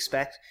what you'd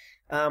expect.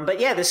 But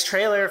yeah, this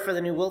trailer for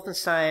the new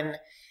Wolfenstein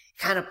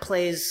kind of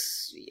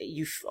plays,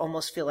 you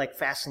almost feel like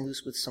Fast and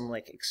Loose with some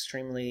like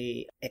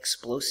extremely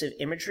explosive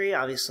imagery.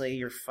 Obviously,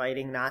 you're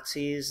fighting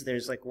Nazis.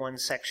 There's like one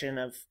section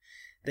of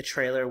the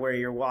trailer where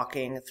you're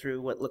walking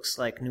through what looks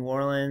like New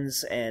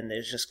Orleans, and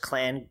there's just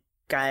Klan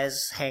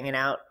guys hanging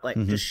out, like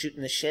just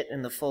shooting the shit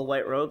in the full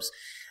white robes.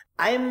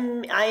 I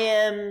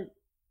am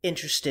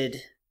interested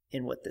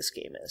in what this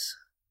game is.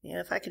 Yeah,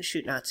 if I can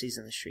shoot Nazis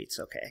in the streets,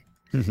 okay.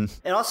 Mm-hmm.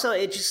 And also,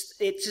 it just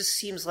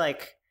seems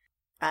like,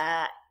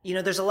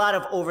 there's a lot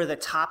of over the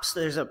tops.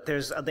 There's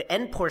the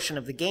end portion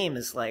of the game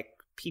is like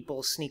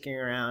people sneaking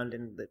around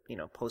in the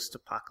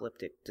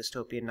post-apocalyptic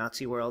dystopian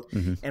Nazi world,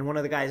 and one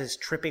of the guys is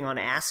tripping on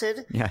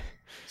acid. Yeah.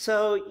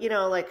 So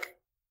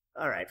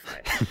all right,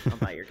 fine, I'll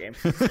buy your game.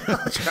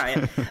 I'll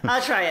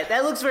try it.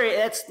 That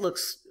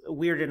looks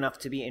weird enough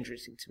to be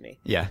interesting to me.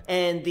 Yeah.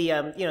 And the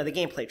the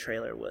gameplay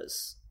trailer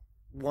was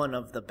one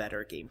of the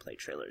better gameplay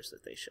trailers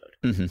that they showed.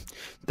 Mm-hmm.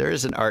 There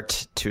is an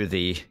art to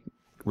the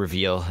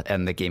reveal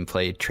and the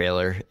gameplay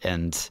trailer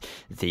and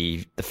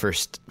the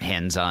first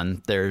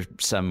hands-on. There's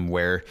some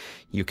where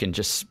you can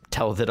just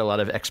tell that a lot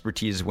of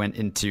expertise went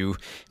into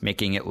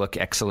making it look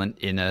excellent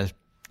in a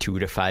 2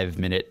 to 5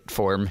 minute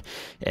form,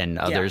 and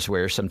others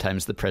where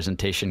sometimes the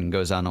presentation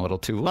goes on a little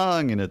too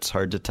long and it's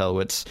hard to tell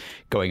what's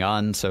going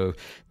on. So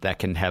that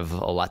can have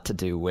a lot to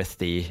do with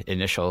the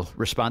initial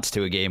response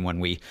to a game when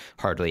we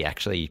hardly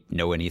actually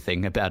know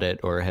anything about it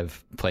or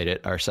have played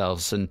it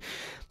ourselves. And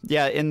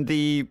yeah, in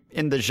the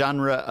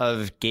genre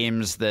of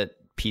games that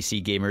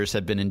PC gamers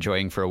have been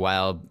enjoying for a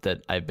while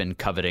that I've been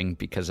coveting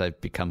because I've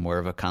become more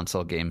of a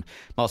console game,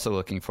 I'm also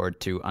looking forward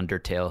to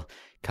Undertale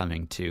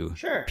coming to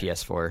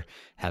PS4.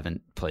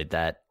 Haven't played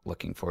that.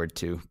 Looking forward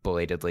to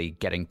belatedly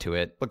getting to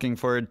it. Looking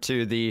forward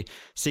to the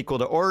sequel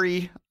to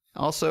Ori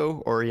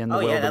also, Ori and the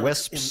Will of the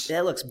Wisps.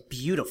 That looks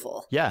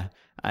beautiful. Yeah,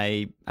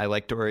 I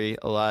liked Ori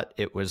a lot.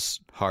 It was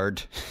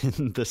hard.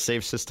 The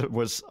save system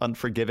was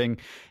unforgiving,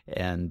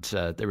 and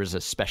there was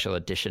a special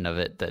edition of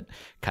it that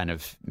kind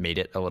of made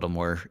it a little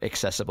more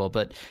accessible.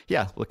 But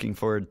yeah, looking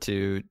forward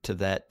to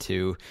that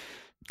too.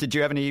 Did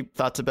you have any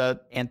thoughts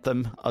about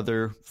Anthem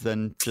other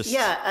than just...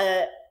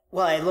 Yeah,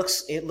 well,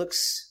 it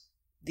looks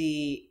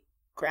the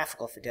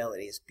graphical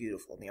fidelity is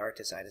beautiful and the art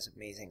design is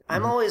amazing. Mm-hmm.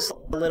 I'm always a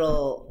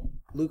little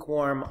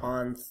lukewarm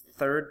on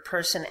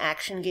third-person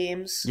action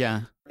games.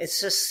 Yeah.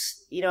 It's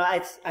just,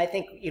 I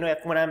think,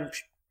 when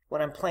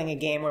I'm playing a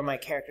game where my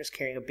character's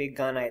carrying a big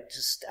gun, I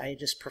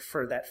just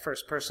prefer that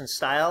first-person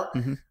style.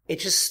 Mm-hmm. It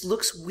just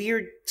looks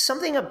weird.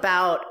 Something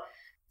about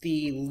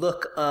the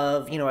look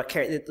of, a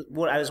character.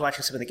 I was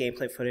watching some of the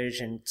gameplay footage,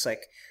 and it's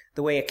like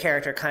the way a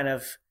character kind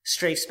of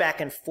strafes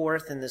back and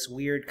forth in this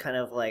weird kind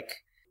of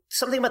like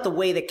something about the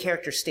way the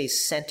character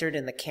stays centered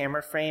in the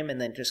camera frame and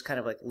then just kind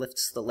of like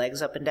lifts the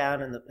legs up and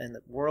down and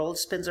the world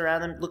spins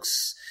around them. It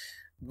looks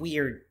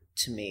weird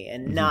to me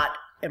and mm-hmm. not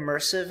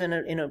immersive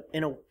in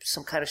a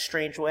some kind of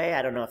strange way.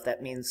 I don't know if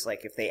that means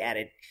like if they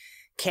added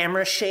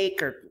camera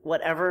shake or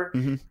whatever.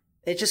 Mm-hmm.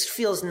 It just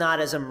feels not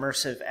as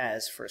immersive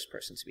as first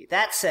person to me.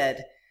 That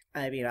said,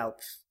 I mean,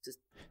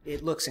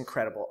 it looks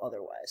incredible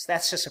otherwise.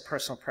 That's just a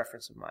personal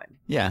preference of mine.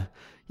 Yeah.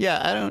 Yeah,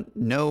 I don't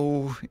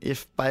know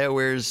if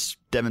BioWare's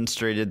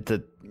demonstrated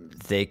that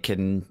they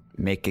can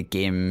make a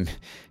game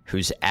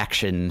whose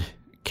action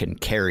can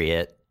carry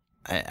it.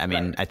 I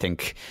mean, right. I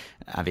think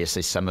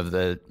obviously some of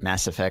the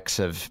Mass Effects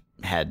have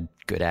had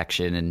good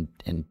action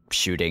and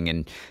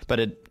shooting, but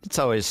it's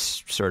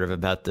always sort of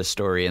about the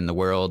story and the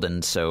world,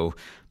 and so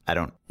I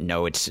don't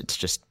know. It's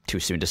just too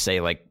soon to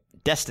say. Like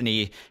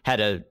Destiny had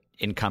a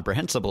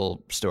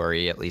incomprehensible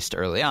story, at least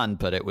early on,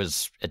 but it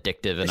was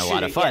addictive and a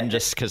lot of fun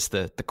just because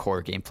the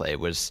core gameplay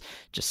was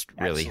just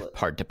really Absolutely.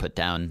 Hard to put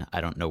down. I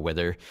don't know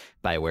whether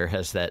BioWare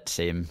has that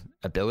same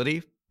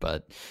ability,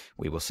 but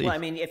we will see. Well, I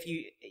mean, if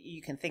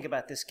you can think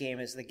about this game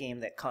as the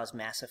game that caused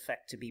Mass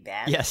Effect to be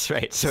bad. Yes,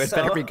 right. So it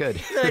better be good.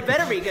 So it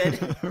better be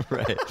good.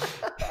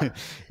 Right.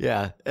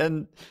 Yeah.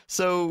 And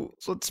so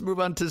let's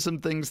move on to some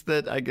things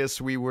that I guess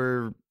we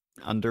were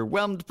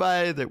underwhelmed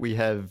by, that we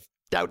have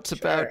doubts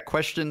about,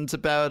 questions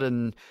about,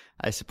 and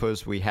I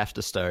suppose we have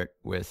to start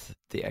with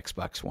the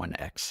Xbox One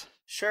X.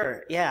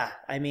 Sure, yeah.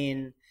 I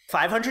mean,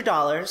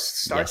 $500,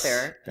 start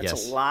there.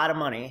 That's a lot of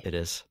money. It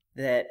is.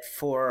 That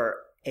for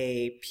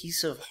a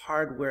piece of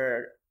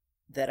hardware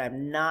that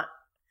I'm not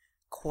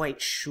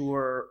quite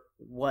sure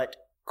what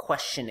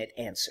question it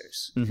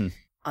answers. Mm-hmm.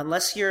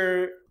 Unless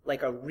you're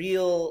like a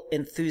real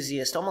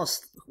enthusiast,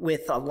 almost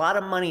with a lot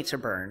of money to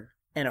burn,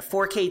 and a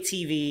 4K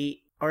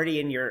TV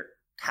already in your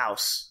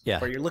house,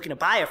 or you're looking to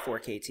buy a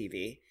 4K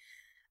TV,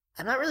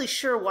 I'm not really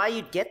sure why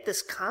you'd get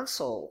this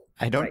console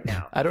right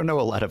now. I don't know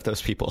a lot of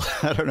those people.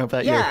 I don't know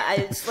about you. Yeah,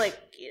 it's like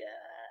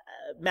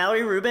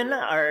Mallory Rubin,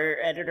 our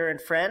editor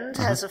and friend,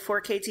 has a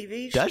 4K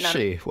TV. Does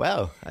she?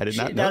 Wow, I did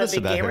not notice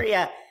about gamer, her.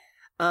 Yeah.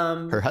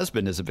 Her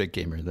husband is a big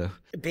gamer, though.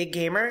 A big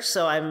gamer,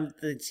 so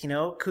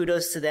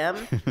kudos to them.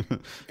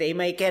 They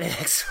might get an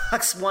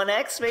Xbox One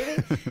X,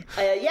 maybe.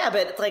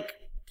 But like,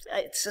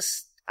 it's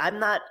just I'm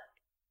not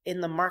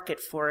in the market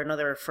for a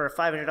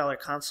 $500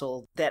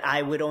 console that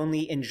I would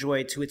only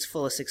enjoy to its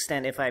fullest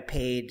extent if I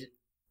paid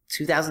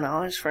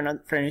 $2,000 for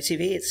a new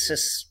TV. It's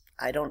just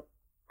I don't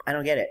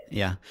get it.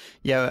 Yeah.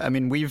 I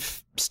mean,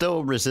 we've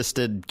still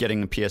resisted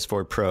getting a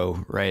PS4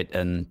 Pro, right?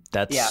 And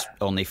that's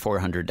only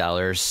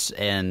 $400,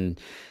 and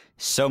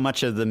so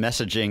much of the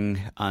messaging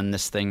on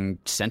this thing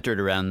centered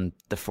around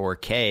the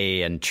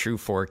 4K and true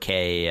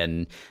 4K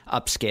and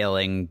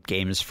upscaling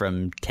games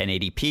from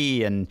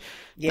 1080p, and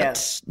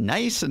that's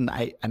nice, and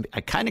I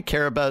kind of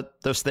care about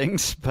those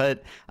things,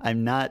 but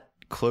I'm not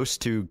close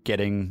to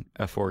getting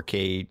a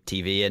 4K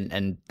TV,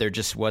 and there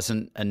just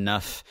wasn't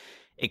enough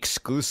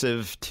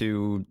exclusive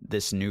to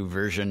this new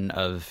version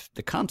of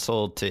the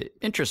console to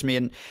interest me,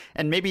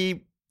 and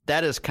maybe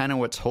that is kind of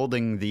what's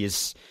holding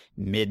these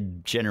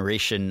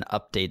mid-generation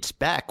updates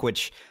back,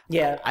 which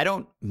I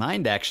don't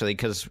mind, actually,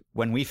 because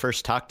when we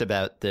first talked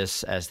about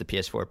this as the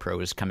PS4 Pro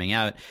was coming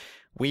out,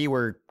 we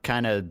were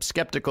kind of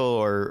skeptical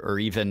or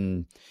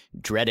even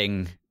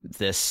dreading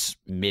this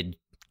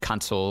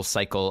mid-console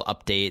cycle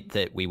update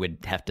that we would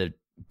have to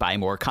buy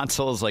more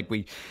consoles.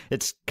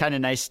 It's kind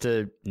of nice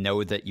to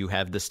know that you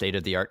have the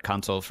state-of-the-art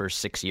console for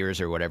 6 years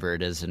or whatever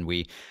it is. And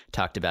we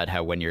talked about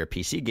how when you're a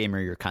PC gamer,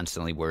 you're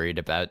constantly worried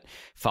about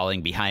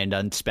falling behind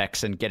on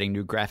specs and getting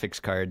new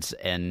graphics cards.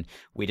 And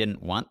we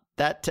didn't want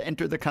that to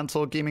enter the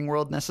console gaming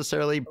world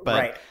necessarily.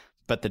 But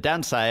the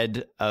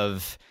downside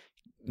of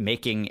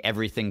making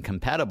everything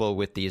compatible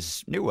with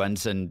these new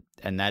ones, and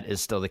that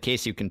is still the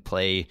case. You can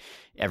play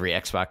every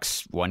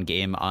Xbox One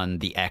game on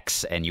the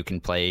X, and you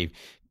can play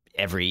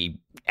every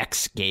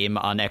X game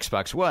on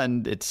Xbox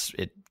One.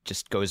 It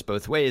just goes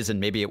both ways, and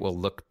maybe it will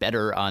look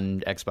better on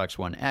Xbox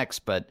One X,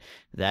 but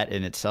that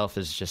in itself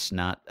is just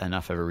not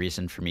enough of a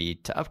reason for me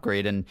to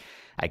upgrade. And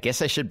I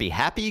guess I should be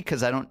happy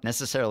because I don't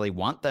necessarily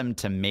want them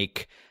to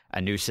make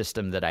a new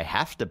system that I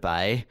have to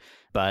buy,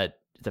 but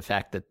the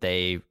fact that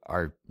they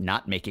are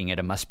not making it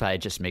a must-buy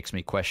just makes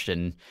me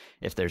question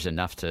if there's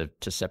enough to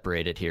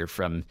separate it here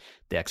from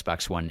the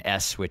Xbox One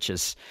S, which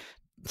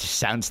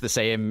sounds the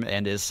same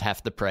and is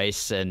half the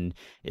price and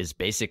is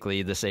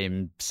basically the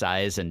same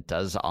size and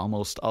does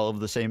almost all of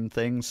the same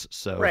things.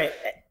 So right,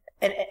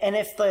 and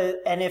if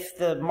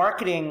the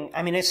marketing,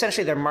 I mean,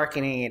 essentially they're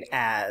marketing it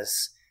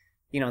as,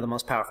 the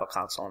most powerful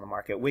console on the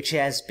market, which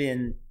has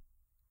been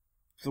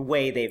the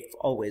way they've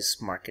always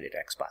marketed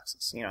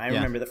Xboxes. I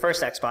remember the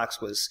first Xbox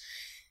was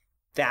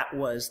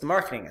the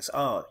marketing is,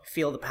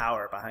 feel the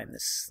power behind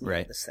this,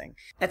 this thing.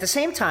 At the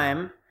same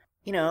time,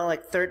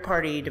 like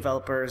third-party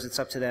developers, it's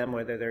up to them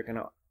whether they're going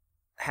to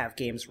have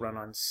games run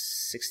on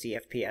 60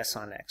 FPS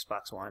on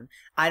Xbox One.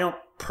 I don't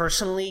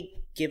personally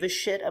give a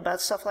shit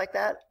about stuff like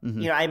that.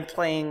 Mm-hmm. I'm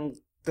playing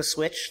the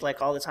Switch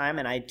like all the time,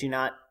 and I do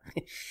not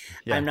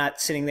I'm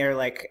not sitting there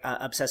like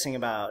obsessing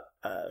about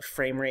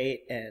frame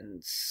rate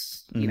and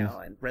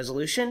and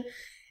resolution.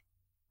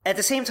 At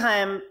the same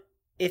time,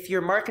 if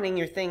you're marketing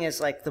your thing as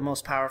like the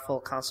most powerful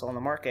console on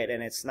the market,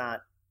 and it's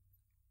not,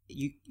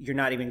 you're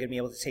not even going to be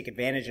able to take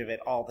advantage of it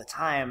all the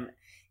time,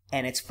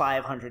 and it's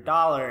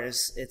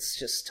 $500, it's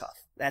just tough.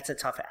 That's a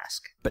tough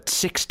ask. But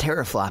 6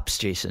 teraflops,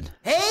 Jason.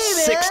 Hey,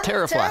 man! 6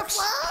 teraflops.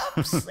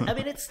 I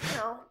mean, it's,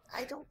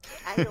 I don't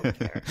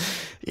care.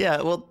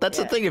 Yeah, well, that's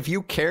the thing. If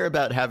you care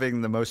about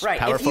having the most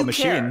powerful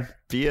machine,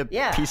 be a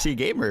PC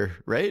gamer,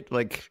 right?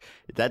 Like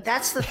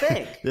that's the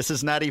thing. This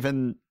is not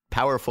even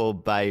powerful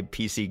by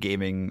PC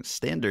gaming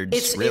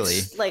standards, really.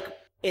 It's like,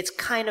 it's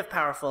kind of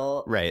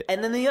powerful. Right.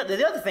 And then the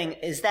other thing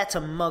is that's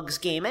a mug's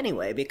game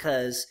anyway,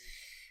 because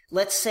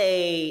let's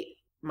say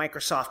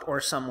Microsoft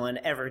or someone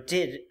ever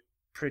did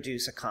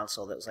produce a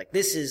console that was like,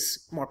 this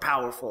is more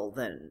powerful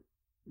than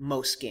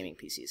most gaming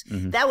PCs.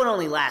 Mm-hmm. That would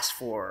only last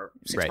for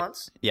 6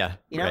 months. Yeah.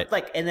 And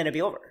then it'd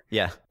be over.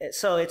 Yeah.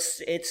 So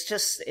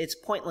it's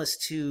pointless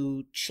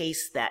to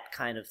chase that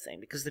kind of thing,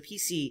 because the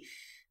PC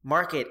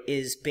market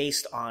is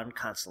based on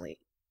constantly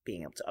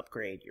being able to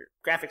upgrade your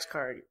graphics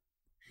card,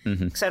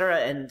 et cetera.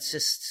 And it's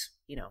just,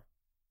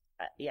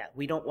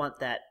 we don't want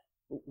that.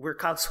 We're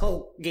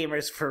console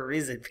gamers for a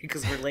reason,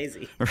 because we're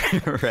lazy.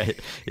 Right.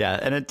 Yeah.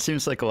 And it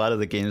seems like a lot of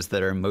the games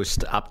that are most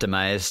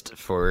optimized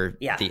for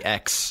the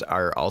X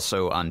are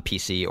also on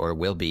PC or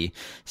will be.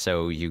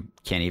 So you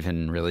can't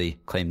even really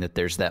claim that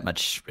there's that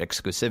much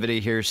exclusivity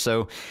here.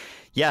 So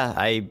yeah,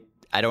 I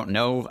don't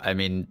know. I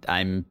mean,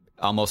 I'm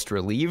almost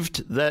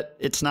relieved that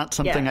it's not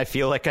something I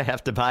feel like I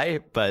have to buy,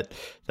 but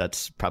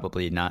that's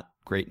probably not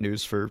great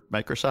news for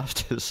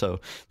Microsoft.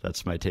 So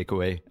that's my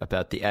takeaway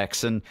about the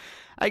X. And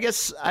I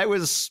guess I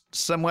was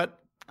somewhat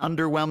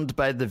underwhelmed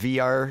by the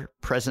VR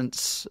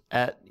presence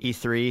at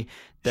E3.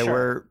 There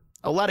were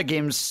a lot of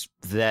games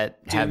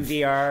that Doom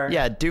VR.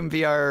 Yeah, Doom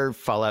VR,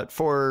 Fallout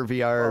 4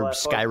 VR,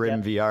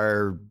 Skyrim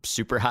VR,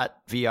 Superhot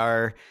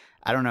VR.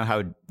 I don't know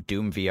how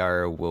Doom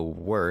VR will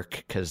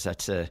work, because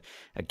that's a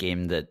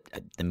game that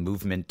the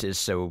movement is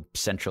so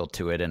central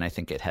to it, and I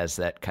think it has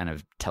that kind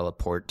of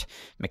teleport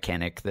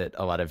mechanic that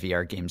a lot of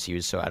VR games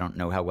use, so I don't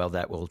know how well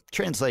that will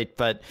translate.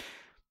 But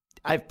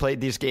I've played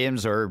these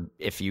games, or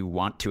if you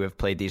want to have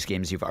played these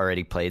games, you've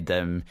already played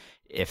them.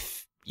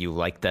 If you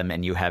like them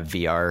and you have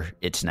VR,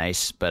 it's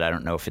nice, but I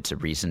don't know if it's a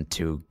reason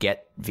to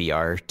get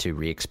VR to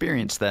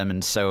re-experience them.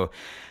 And so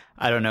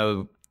I don't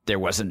know, there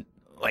wasn't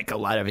like a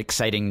lot of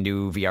exciting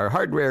new VR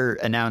hardware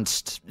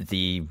announced.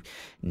 The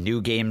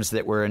new games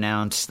that were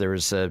announced, there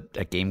was a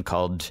game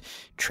called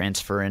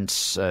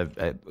Transference,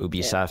 a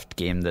Ubisoft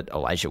game that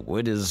Elijah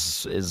Wood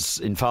is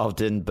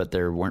involved in, but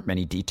there weren't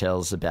many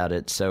details about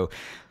it. So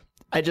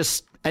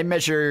I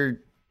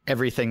measure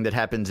everything that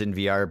happens in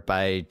VR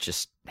by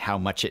just how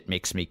much it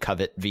makes me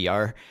covet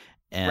VR.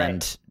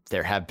 And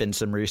there have been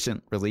some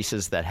recent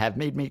releases that have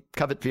made me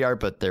covet VR,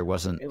 but there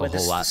wasn't a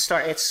whole lot.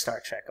 It's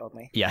Star Trek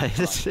only. Yeah,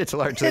 it's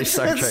largely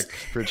Star Trek.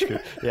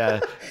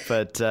 Yeah,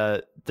 but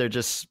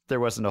there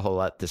wasn't a whole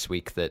lot this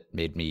week that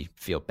made me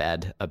feel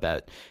bad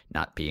about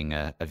not being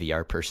a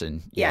VR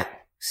person yet. Yeah,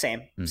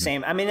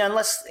 same. I mean,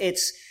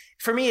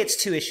 for me, it's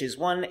two issues.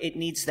 One, it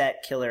needs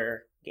that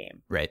killer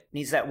game. Right. It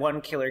needs that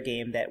one killer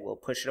game that will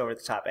push it over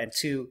the top. And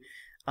two,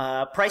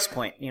 price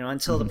point.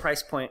 Until the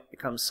price point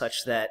becomes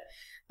such that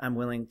I'm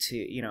willing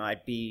to,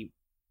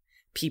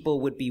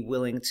 people would be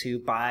willing to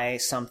buy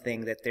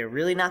something that they're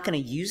really not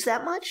going to use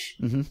that much,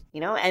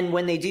 and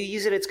when they do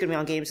use it, it's going to be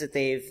on games that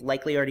they've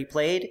likely already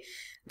played.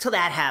 Until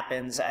that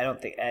happens, I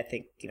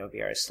think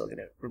VR is still going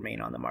to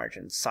remain on the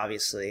margins.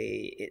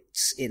 Obviously,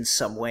 it's in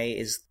some way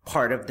is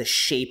part of the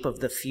shape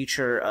of the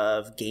future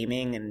of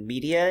gaming and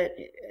media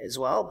as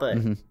well, but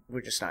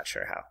we're just not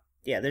sure how.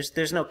 Yeah,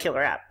 there's no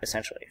killer app,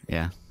 essentially.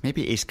 Yeah,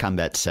 maybe Ace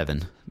Combat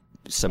 7.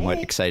 somewhat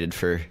excited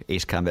for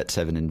Ace Combat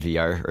 7 in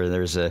VR. Or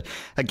there's a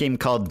game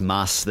called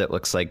Moss that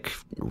looks like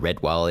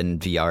Redwall in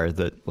VR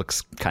that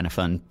looks kind of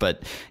fun.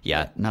 But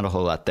yeah, not a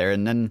whole lot there.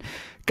 And then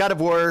God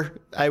of War,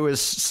 I was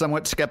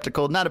somewhat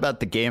skeptical, not about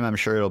the game. I'm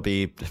sure it'll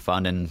be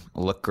fun and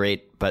look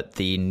great, but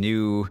the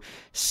new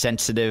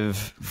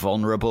sensitive,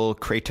 vulnerable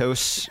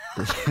Kratos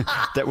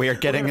that we are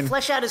getting. We're gonna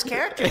flesh out his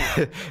character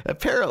now.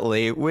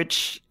 Apparently,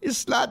 which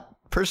is not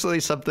personally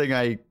something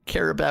I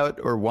care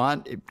about or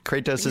want.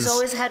 He's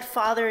always had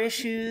father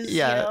issues.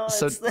 Yeah,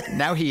 so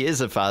now he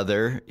is a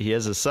father. He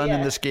has a son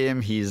in this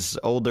game. He's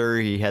older.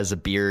 He has a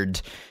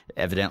beard.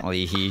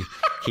 Evidently, he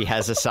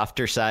has a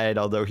softer side,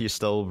 although he's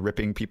still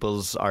ripping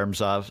people's arms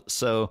off.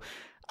 So,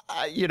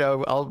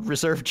 I'll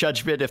reserve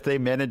judgment if they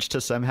manage to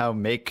somehow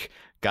make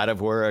God of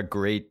War a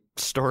great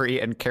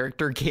story and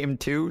character game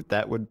too.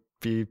 That would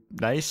be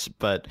nice,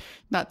 but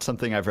not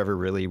something I've ever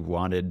really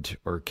wanted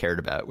or cared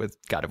about with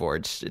God of War.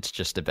 It's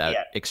just about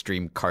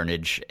extreme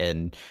carnage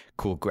and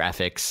cool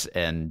graphics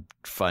and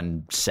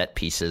fun set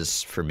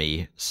pieces for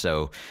me.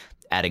 So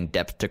adding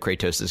depth to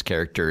Kratos'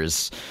 character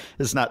is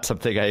not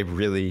something I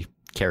really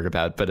cared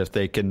about, but if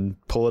they can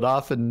pull it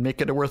off and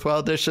make it a worthwhile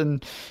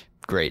addition,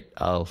 great.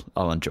 I'll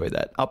enjoy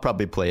that. I'll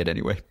probably play it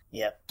anyway.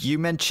 Yep. You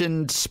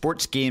mentioned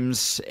sports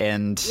games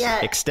and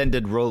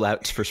extended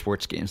rollouts for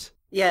sports games.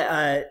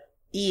 Yeah,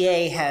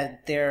 EA had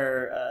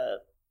their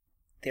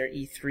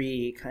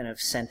E3 kind of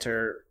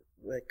center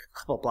like a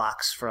couple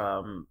blocks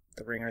from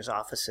the Ringers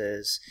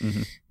offices.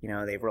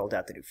 Mm-hmm. They rolled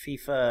out the new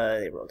FIFA.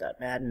 They rolled out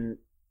Madden.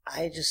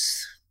 I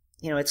just,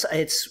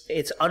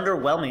 it's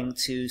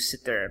underwhelming to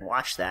sit there and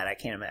watch that.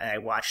 I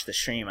watched the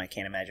stream. I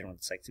can't imagine what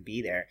it's like to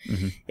be there.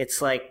 Mm-hmm.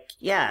 It's like,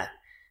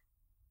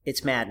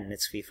 it's Madden.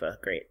 It's FIFA.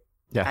 Great.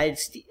 Yeah.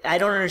 I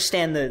don't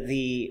understand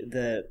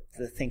the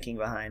thinking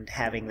behind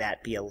having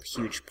that be a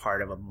huge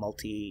part of a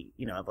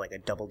of like a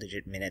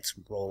double-digit minutes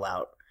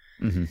rollout.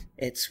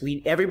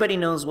 Mm-hmm. Everybody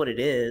knows what it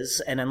is,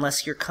 and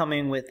unless you're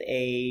coming with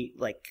a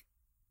like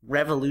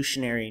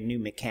revolutionary new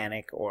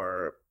mechanic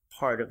or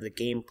part of the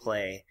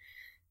gameplay,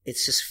 it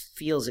just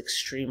feels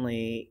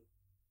extremely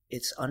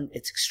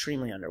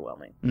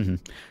underwhelming. Mm-hmm.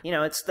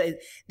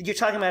 You're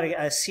talking about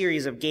a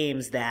series of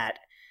games that,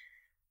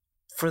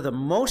 for the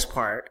most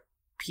part,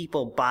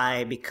 people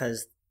buy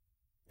because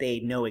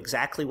they know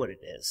exactly what it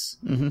is.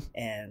 Mm-hmm.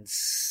 And,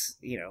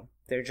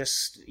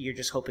 you're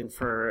just hoping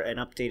for an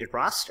updated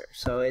roster.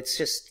 So it's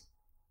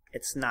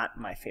not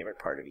my favorite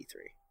part of E3.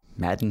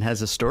 Madden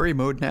has a story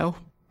mode now.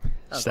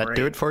 Does that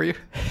do it for you?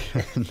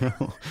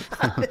 No.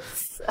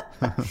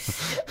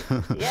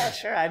 Yeah,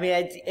 sure. I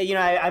mean,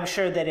 I'm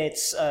sure that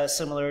it's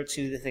similar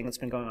to the thing that's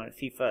been going on at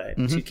FIFA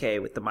and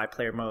 2K with the My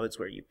Player modes,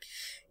 where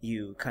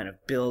you kind of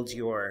build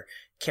your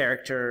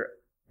character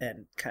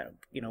and kind of,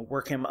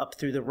 work him up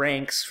through the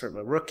ranks from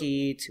a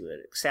rookie to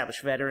an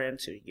established veteran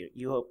to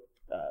you hope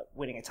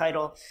winning a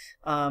title.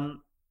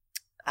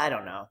 I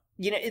don't know.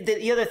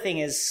 The other thing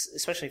is,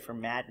 especially for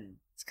Madden,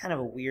 it's kind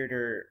of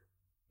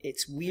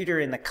it's weirder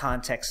in the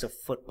context of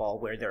football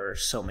where there are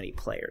so many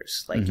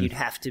players. Like you'd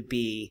have to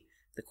be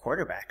the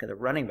quarterback or the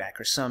running back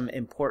or some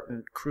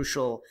important,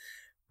 crucial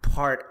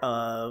part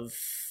of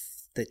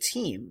the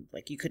team.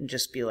 Like you couldn't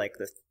just be like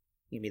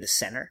the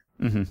center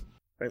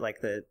or like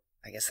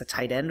I guess the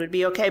tight end would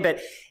be okay, but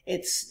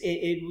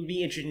it would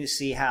be interesting to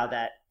see how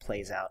that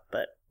plays out.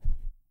 But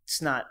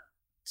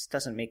it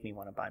doesn't make me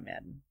want to buy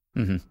Madden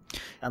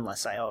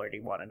unless I already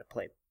wanted to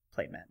play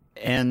Madden.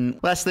 And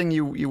last thing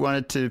you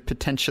wanted to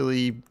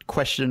potentially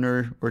question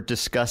or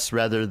discuss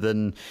rather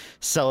than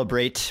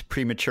celebrate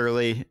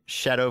prematurely,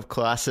 Shadow of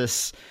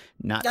Colossus,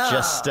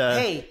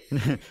 hey,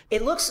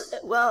 it looks,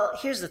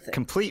 here's the thing.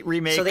 Complete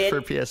remake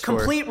for PS4.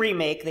 Complete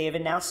remake. They have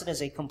announced it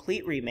as a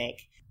complete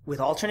remake with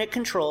alternate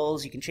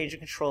controls. You can change the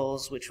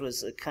controls, which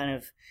was a kind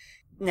of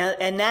now,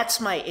 and that's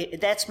my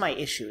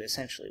issue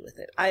essentially with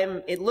it.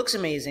 It looks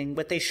amazing.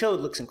 What they showed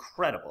looks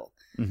incredible.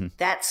 Mm-hmm.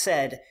 That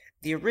said,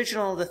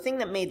 the thing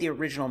that made the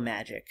original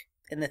magic,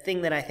 and the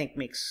thing that I think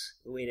makes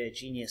Ueda a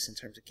genius in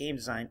terms of game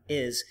design,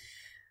 is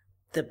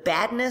the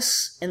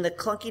badness and the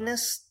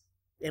clunkiness.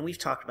 And we've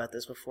talked about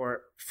this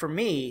before. For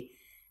me,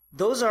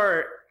 those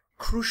are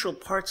crucial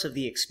parts of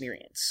the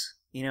experience.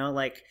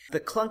 Like the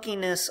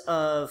clunkiness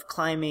of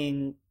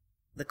climbing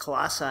the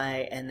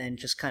Colossi and then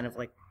just kind of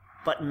like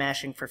button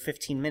mashing for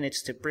 15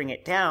 minutes to bring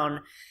it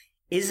down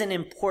is an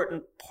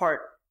important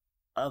part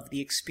of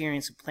the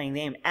experience of playing the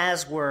game,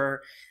 as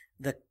were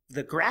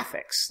the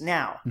graphics.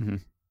 Now,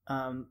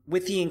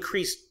 with the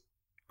increased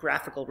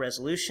graphical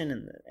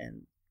resolution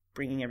and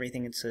bringing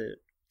everything into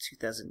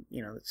 2000,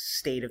 the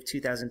state of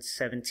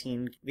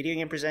 2017 video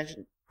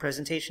game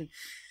presentation,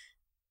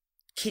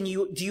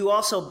 do you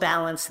also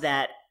balance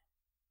that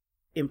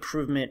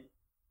improvement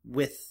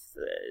with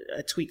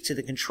a tweak to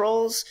the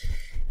controls?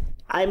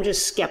 I'm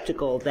just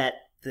skeptical that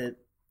the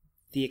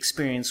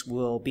experience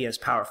will be as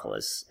powerful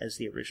as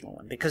the original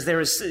one, because there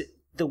is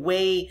the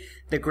way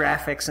the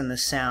graphics and the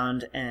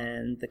sound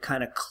and the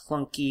kind of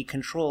clunky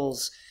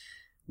controls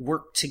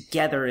worked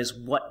together is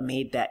what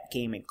made that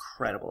game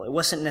incredible. It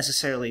wasn't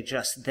necessarily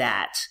just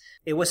that.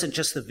 It wasn't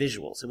just the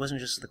visuals. It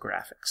wasn't just the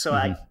graphics. So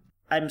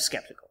I'm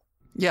skeptical.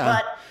 Yeah.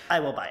 But I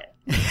will buy it.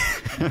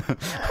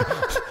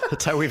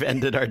 That's how we've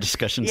ended our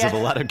discussions of a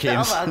lot of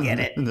games I'll get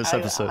it. in this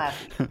episode.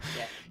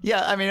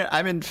 Yeah, I mean,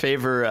 I'm in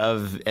favor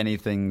of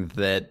anything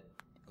that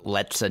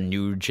lets a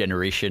new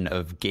generation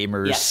of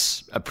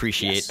gamers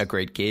appreciate a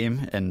great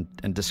game and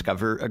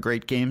discover a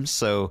great game.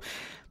 So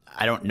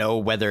I don't know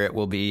whether it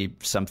will be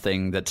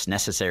something that's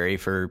necessary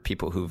for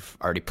people who've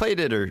already played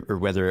it or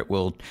whether it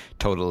will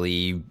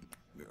totally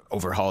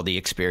overhaul the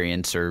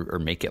experience or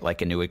make it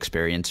like a new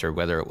experience, or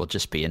whether it will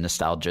just be a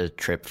nostalgia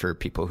trip for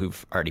people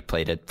who've already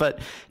played it. But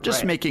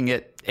just making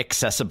it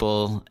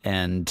accessible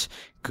and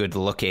good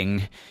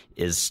looking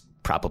is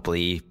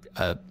probably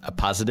a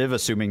positive,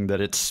 assuming that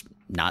it's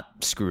not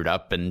screwed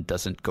up and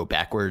doesn't go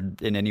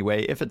backward in any way.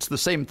 If it's the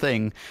same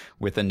thing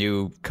with a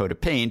new coat of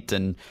paint,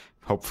 and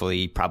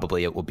hopefully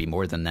probably it will be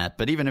more than that.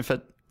 But even if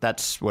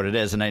that's what it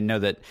is. And I know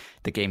that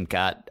the game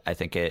got, I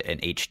think, an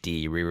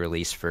HD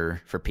re-release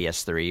for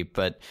PS3,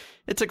 but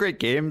it's a great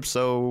game.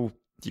 So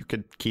you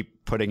could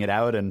keep putting it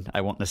out, and I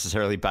won't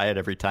necessarily buy it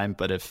every time.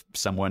 But if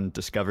someone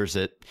discovers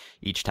it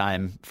each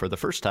time for the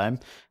first time,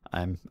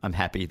 I'm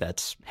happy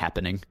that's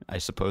happening. I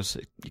suppose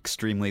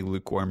extremely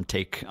lukewarm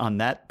take on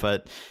that,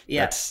 but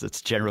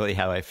that's generally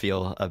how I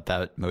feel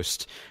about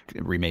most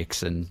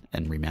remakes and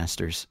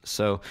remasters.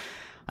 So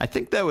I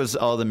think that was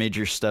all the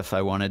major stuff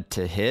I wanted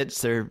to hit.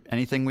 Is there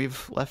anything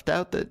we've left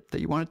out that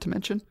you wanted to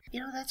mention?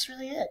 That's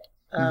really it.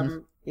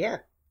 Yeah,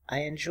 I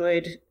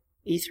enjoyed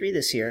E3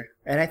 this year,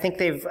 and I think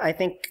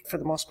for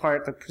the most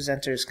part the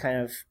presenters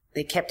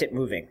they kept it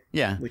moving.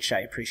 Yeah, which I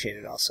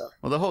appreciated also.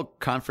 Well, the whole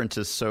conference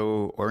is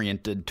so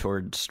oriented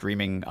toward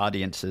streaming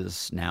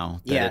audiences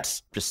now that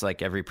it's just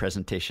like every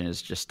presentation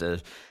is just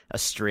a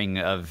string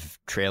of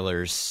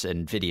trailers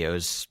and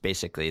videos.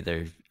 Basically,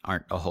 there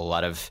aren't a whole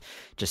lot of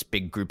just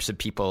big groups of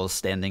people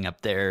standing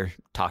up there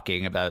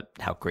talking about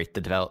how great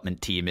the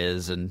development team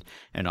is and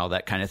all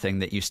that kind of thing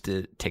that used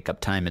to take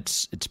up time.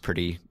 It's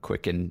pretty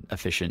quick and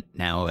efficient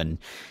now, and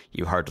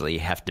you hardly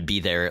have to be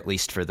there, at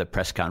least for the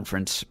press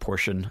conference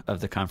portion of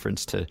the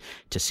conference, to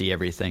see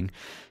everything.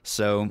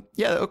 So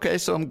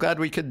so I'm glad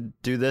we could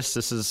do this.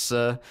 This is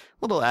a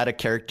little out of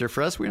character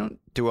for us. We don't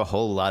do a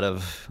whole lot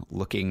of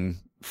looking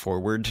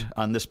forward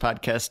on this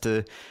podcast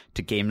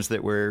to games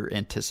that we're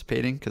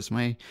anticipating, because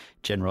my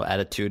general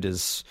attitude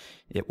is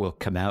it will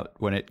come out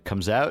when it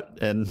comes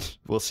out, and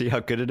we'll see how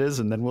good it is,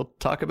 and then we'll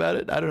talk about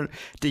it.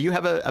 Do you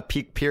have a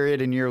peak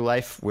period in your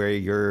life where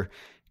your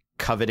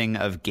coveting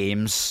of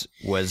games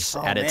was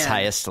at its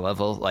highest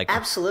level? Like,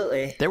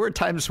 absolutely. There were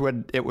times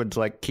when it would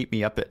like keep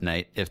me up at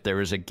night if there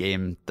was a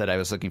game that I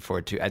was looking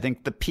forward to. I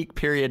think the peak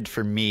period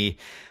for me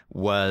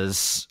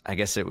was, I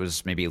guess it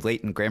was maybe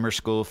late in grammar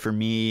school for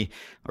me,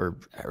 or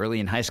early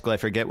in high school. I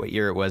forget what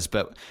year it was,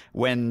 but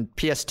when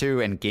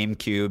PS2 and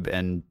GameCube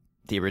and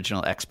the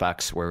original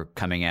Xbox were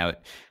coming out,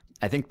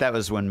 I think that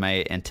was when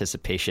my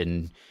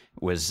anticipation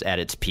was at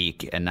its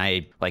peak. And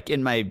I, like,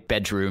 in my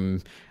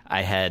bedroom,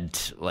 I had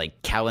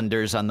like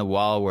calendars on the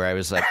wall where I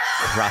was like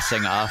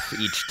crossing off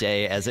each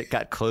day as it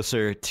got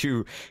closer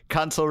to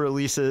console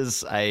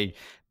releases. I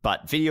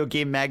bought video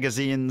game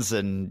magazines,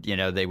 and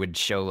they would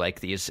show like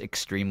these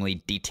extremely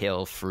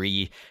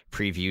detail-free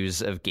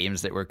previews of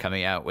games that were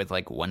coming out with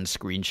like one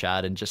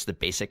screenshot and just the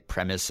basic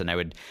premise, and I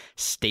would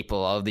staple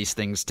all of these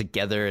things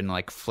together and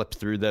like flip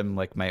through them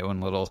like my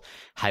own little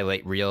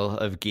highlight reel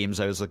of games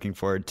I was looking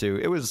forward to.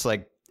 It was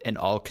like an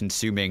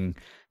all-consuming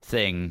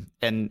thing.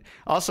 And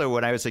also,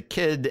 when I was a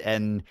kid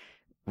and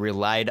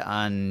relied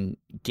on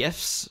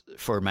gifts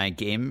for my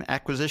game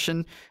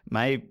acquisition,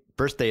 my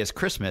birthday is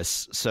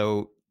Christmas,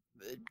 so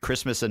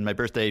Christmas and my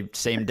birthday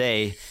same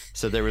day,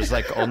 so there was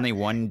like only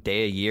one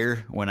day a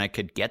year when I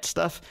could get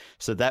stuff.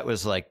 So that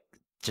was like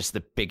just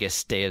the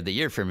biggest day of the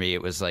year for me.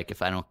 It was like,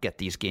 if I don't get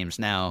these games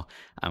now,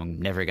 I'm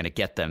never going to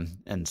get them.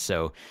 And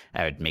so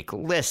I would make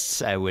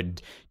lists. I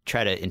would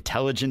try to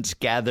intelligence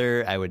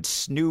gather. I would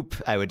snoop.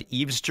 I would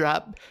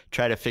eavesdrop,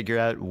 try to figure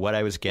out what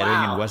I was getting.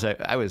 Wow. And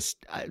I was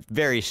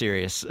very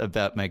serious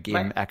about my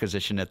game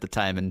acquisition at the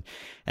time. And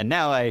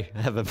now I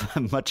have a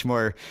much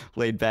more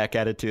laid back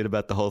attitude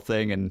about the whole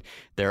thing. And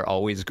there are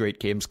always great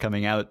games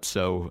coming out.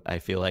 So I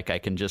feel like I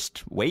can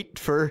just wait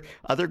for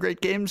other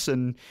great games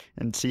and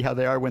see how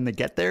they are when they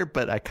get there.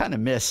 But I kind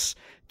of miss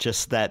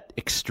just that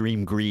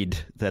extreme greed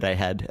that I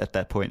had at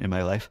that point in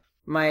my life.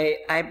 My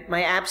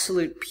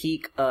absolute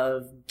peak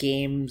of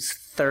games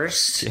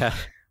thirst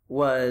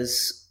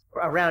was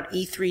around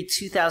E3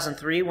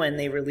 2003 when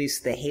they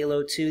released the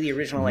Halo 2, the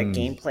original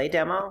gameplay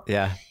demo.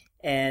 Yeah.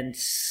 And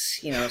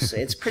so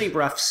it's pretty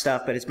rough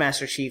stuff, but it's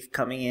Master Chief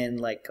coming in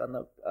like on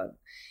the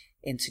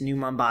into New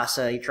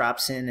Mombasa. He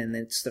drops in, and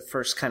it's the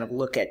first kind of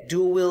look at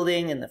dual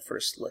wielding and the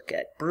first look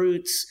at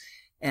brutes.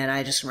 And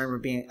I just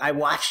remember I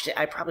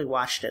probably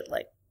watched it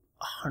like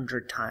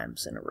 100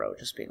 times in a row,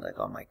 just being like,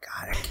 oh my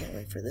God, I can't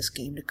wait for this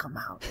game to come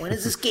out. When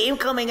is this game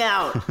coming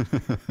out?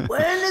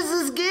 When is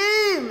this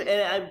game?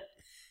 And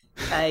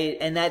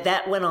And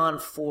that went on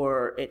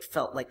for, it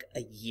felt like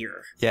a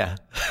year. Yeah.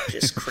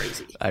 Just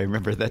crazy. I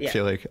remember that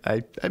feeling.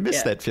 I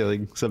miss that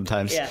feeling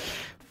sometimes. Yeah.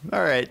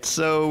 All right,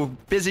 so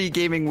busy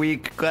gaming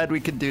week. Glad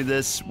we could do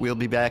this. We'll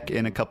be back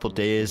in a couple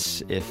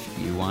days. If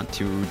you want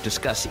to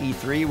discuss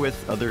E3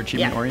 with other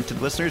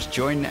achievement-oriented listeners,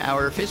 join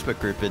our Facebook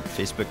group at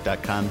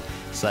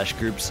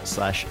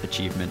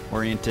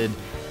facebook.com/groups/achievement-oriented.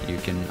 You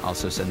can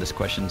also send us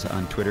questions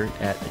on Twitter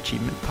at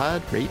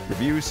AchievementPod. Rate,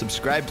 review,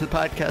 subscribe to the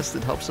podcast.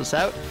 That helps us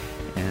out.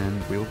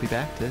 And we will be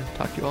back to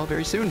talk to you all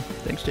very soon.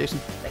 Thanks, Jason.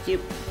 Thank you.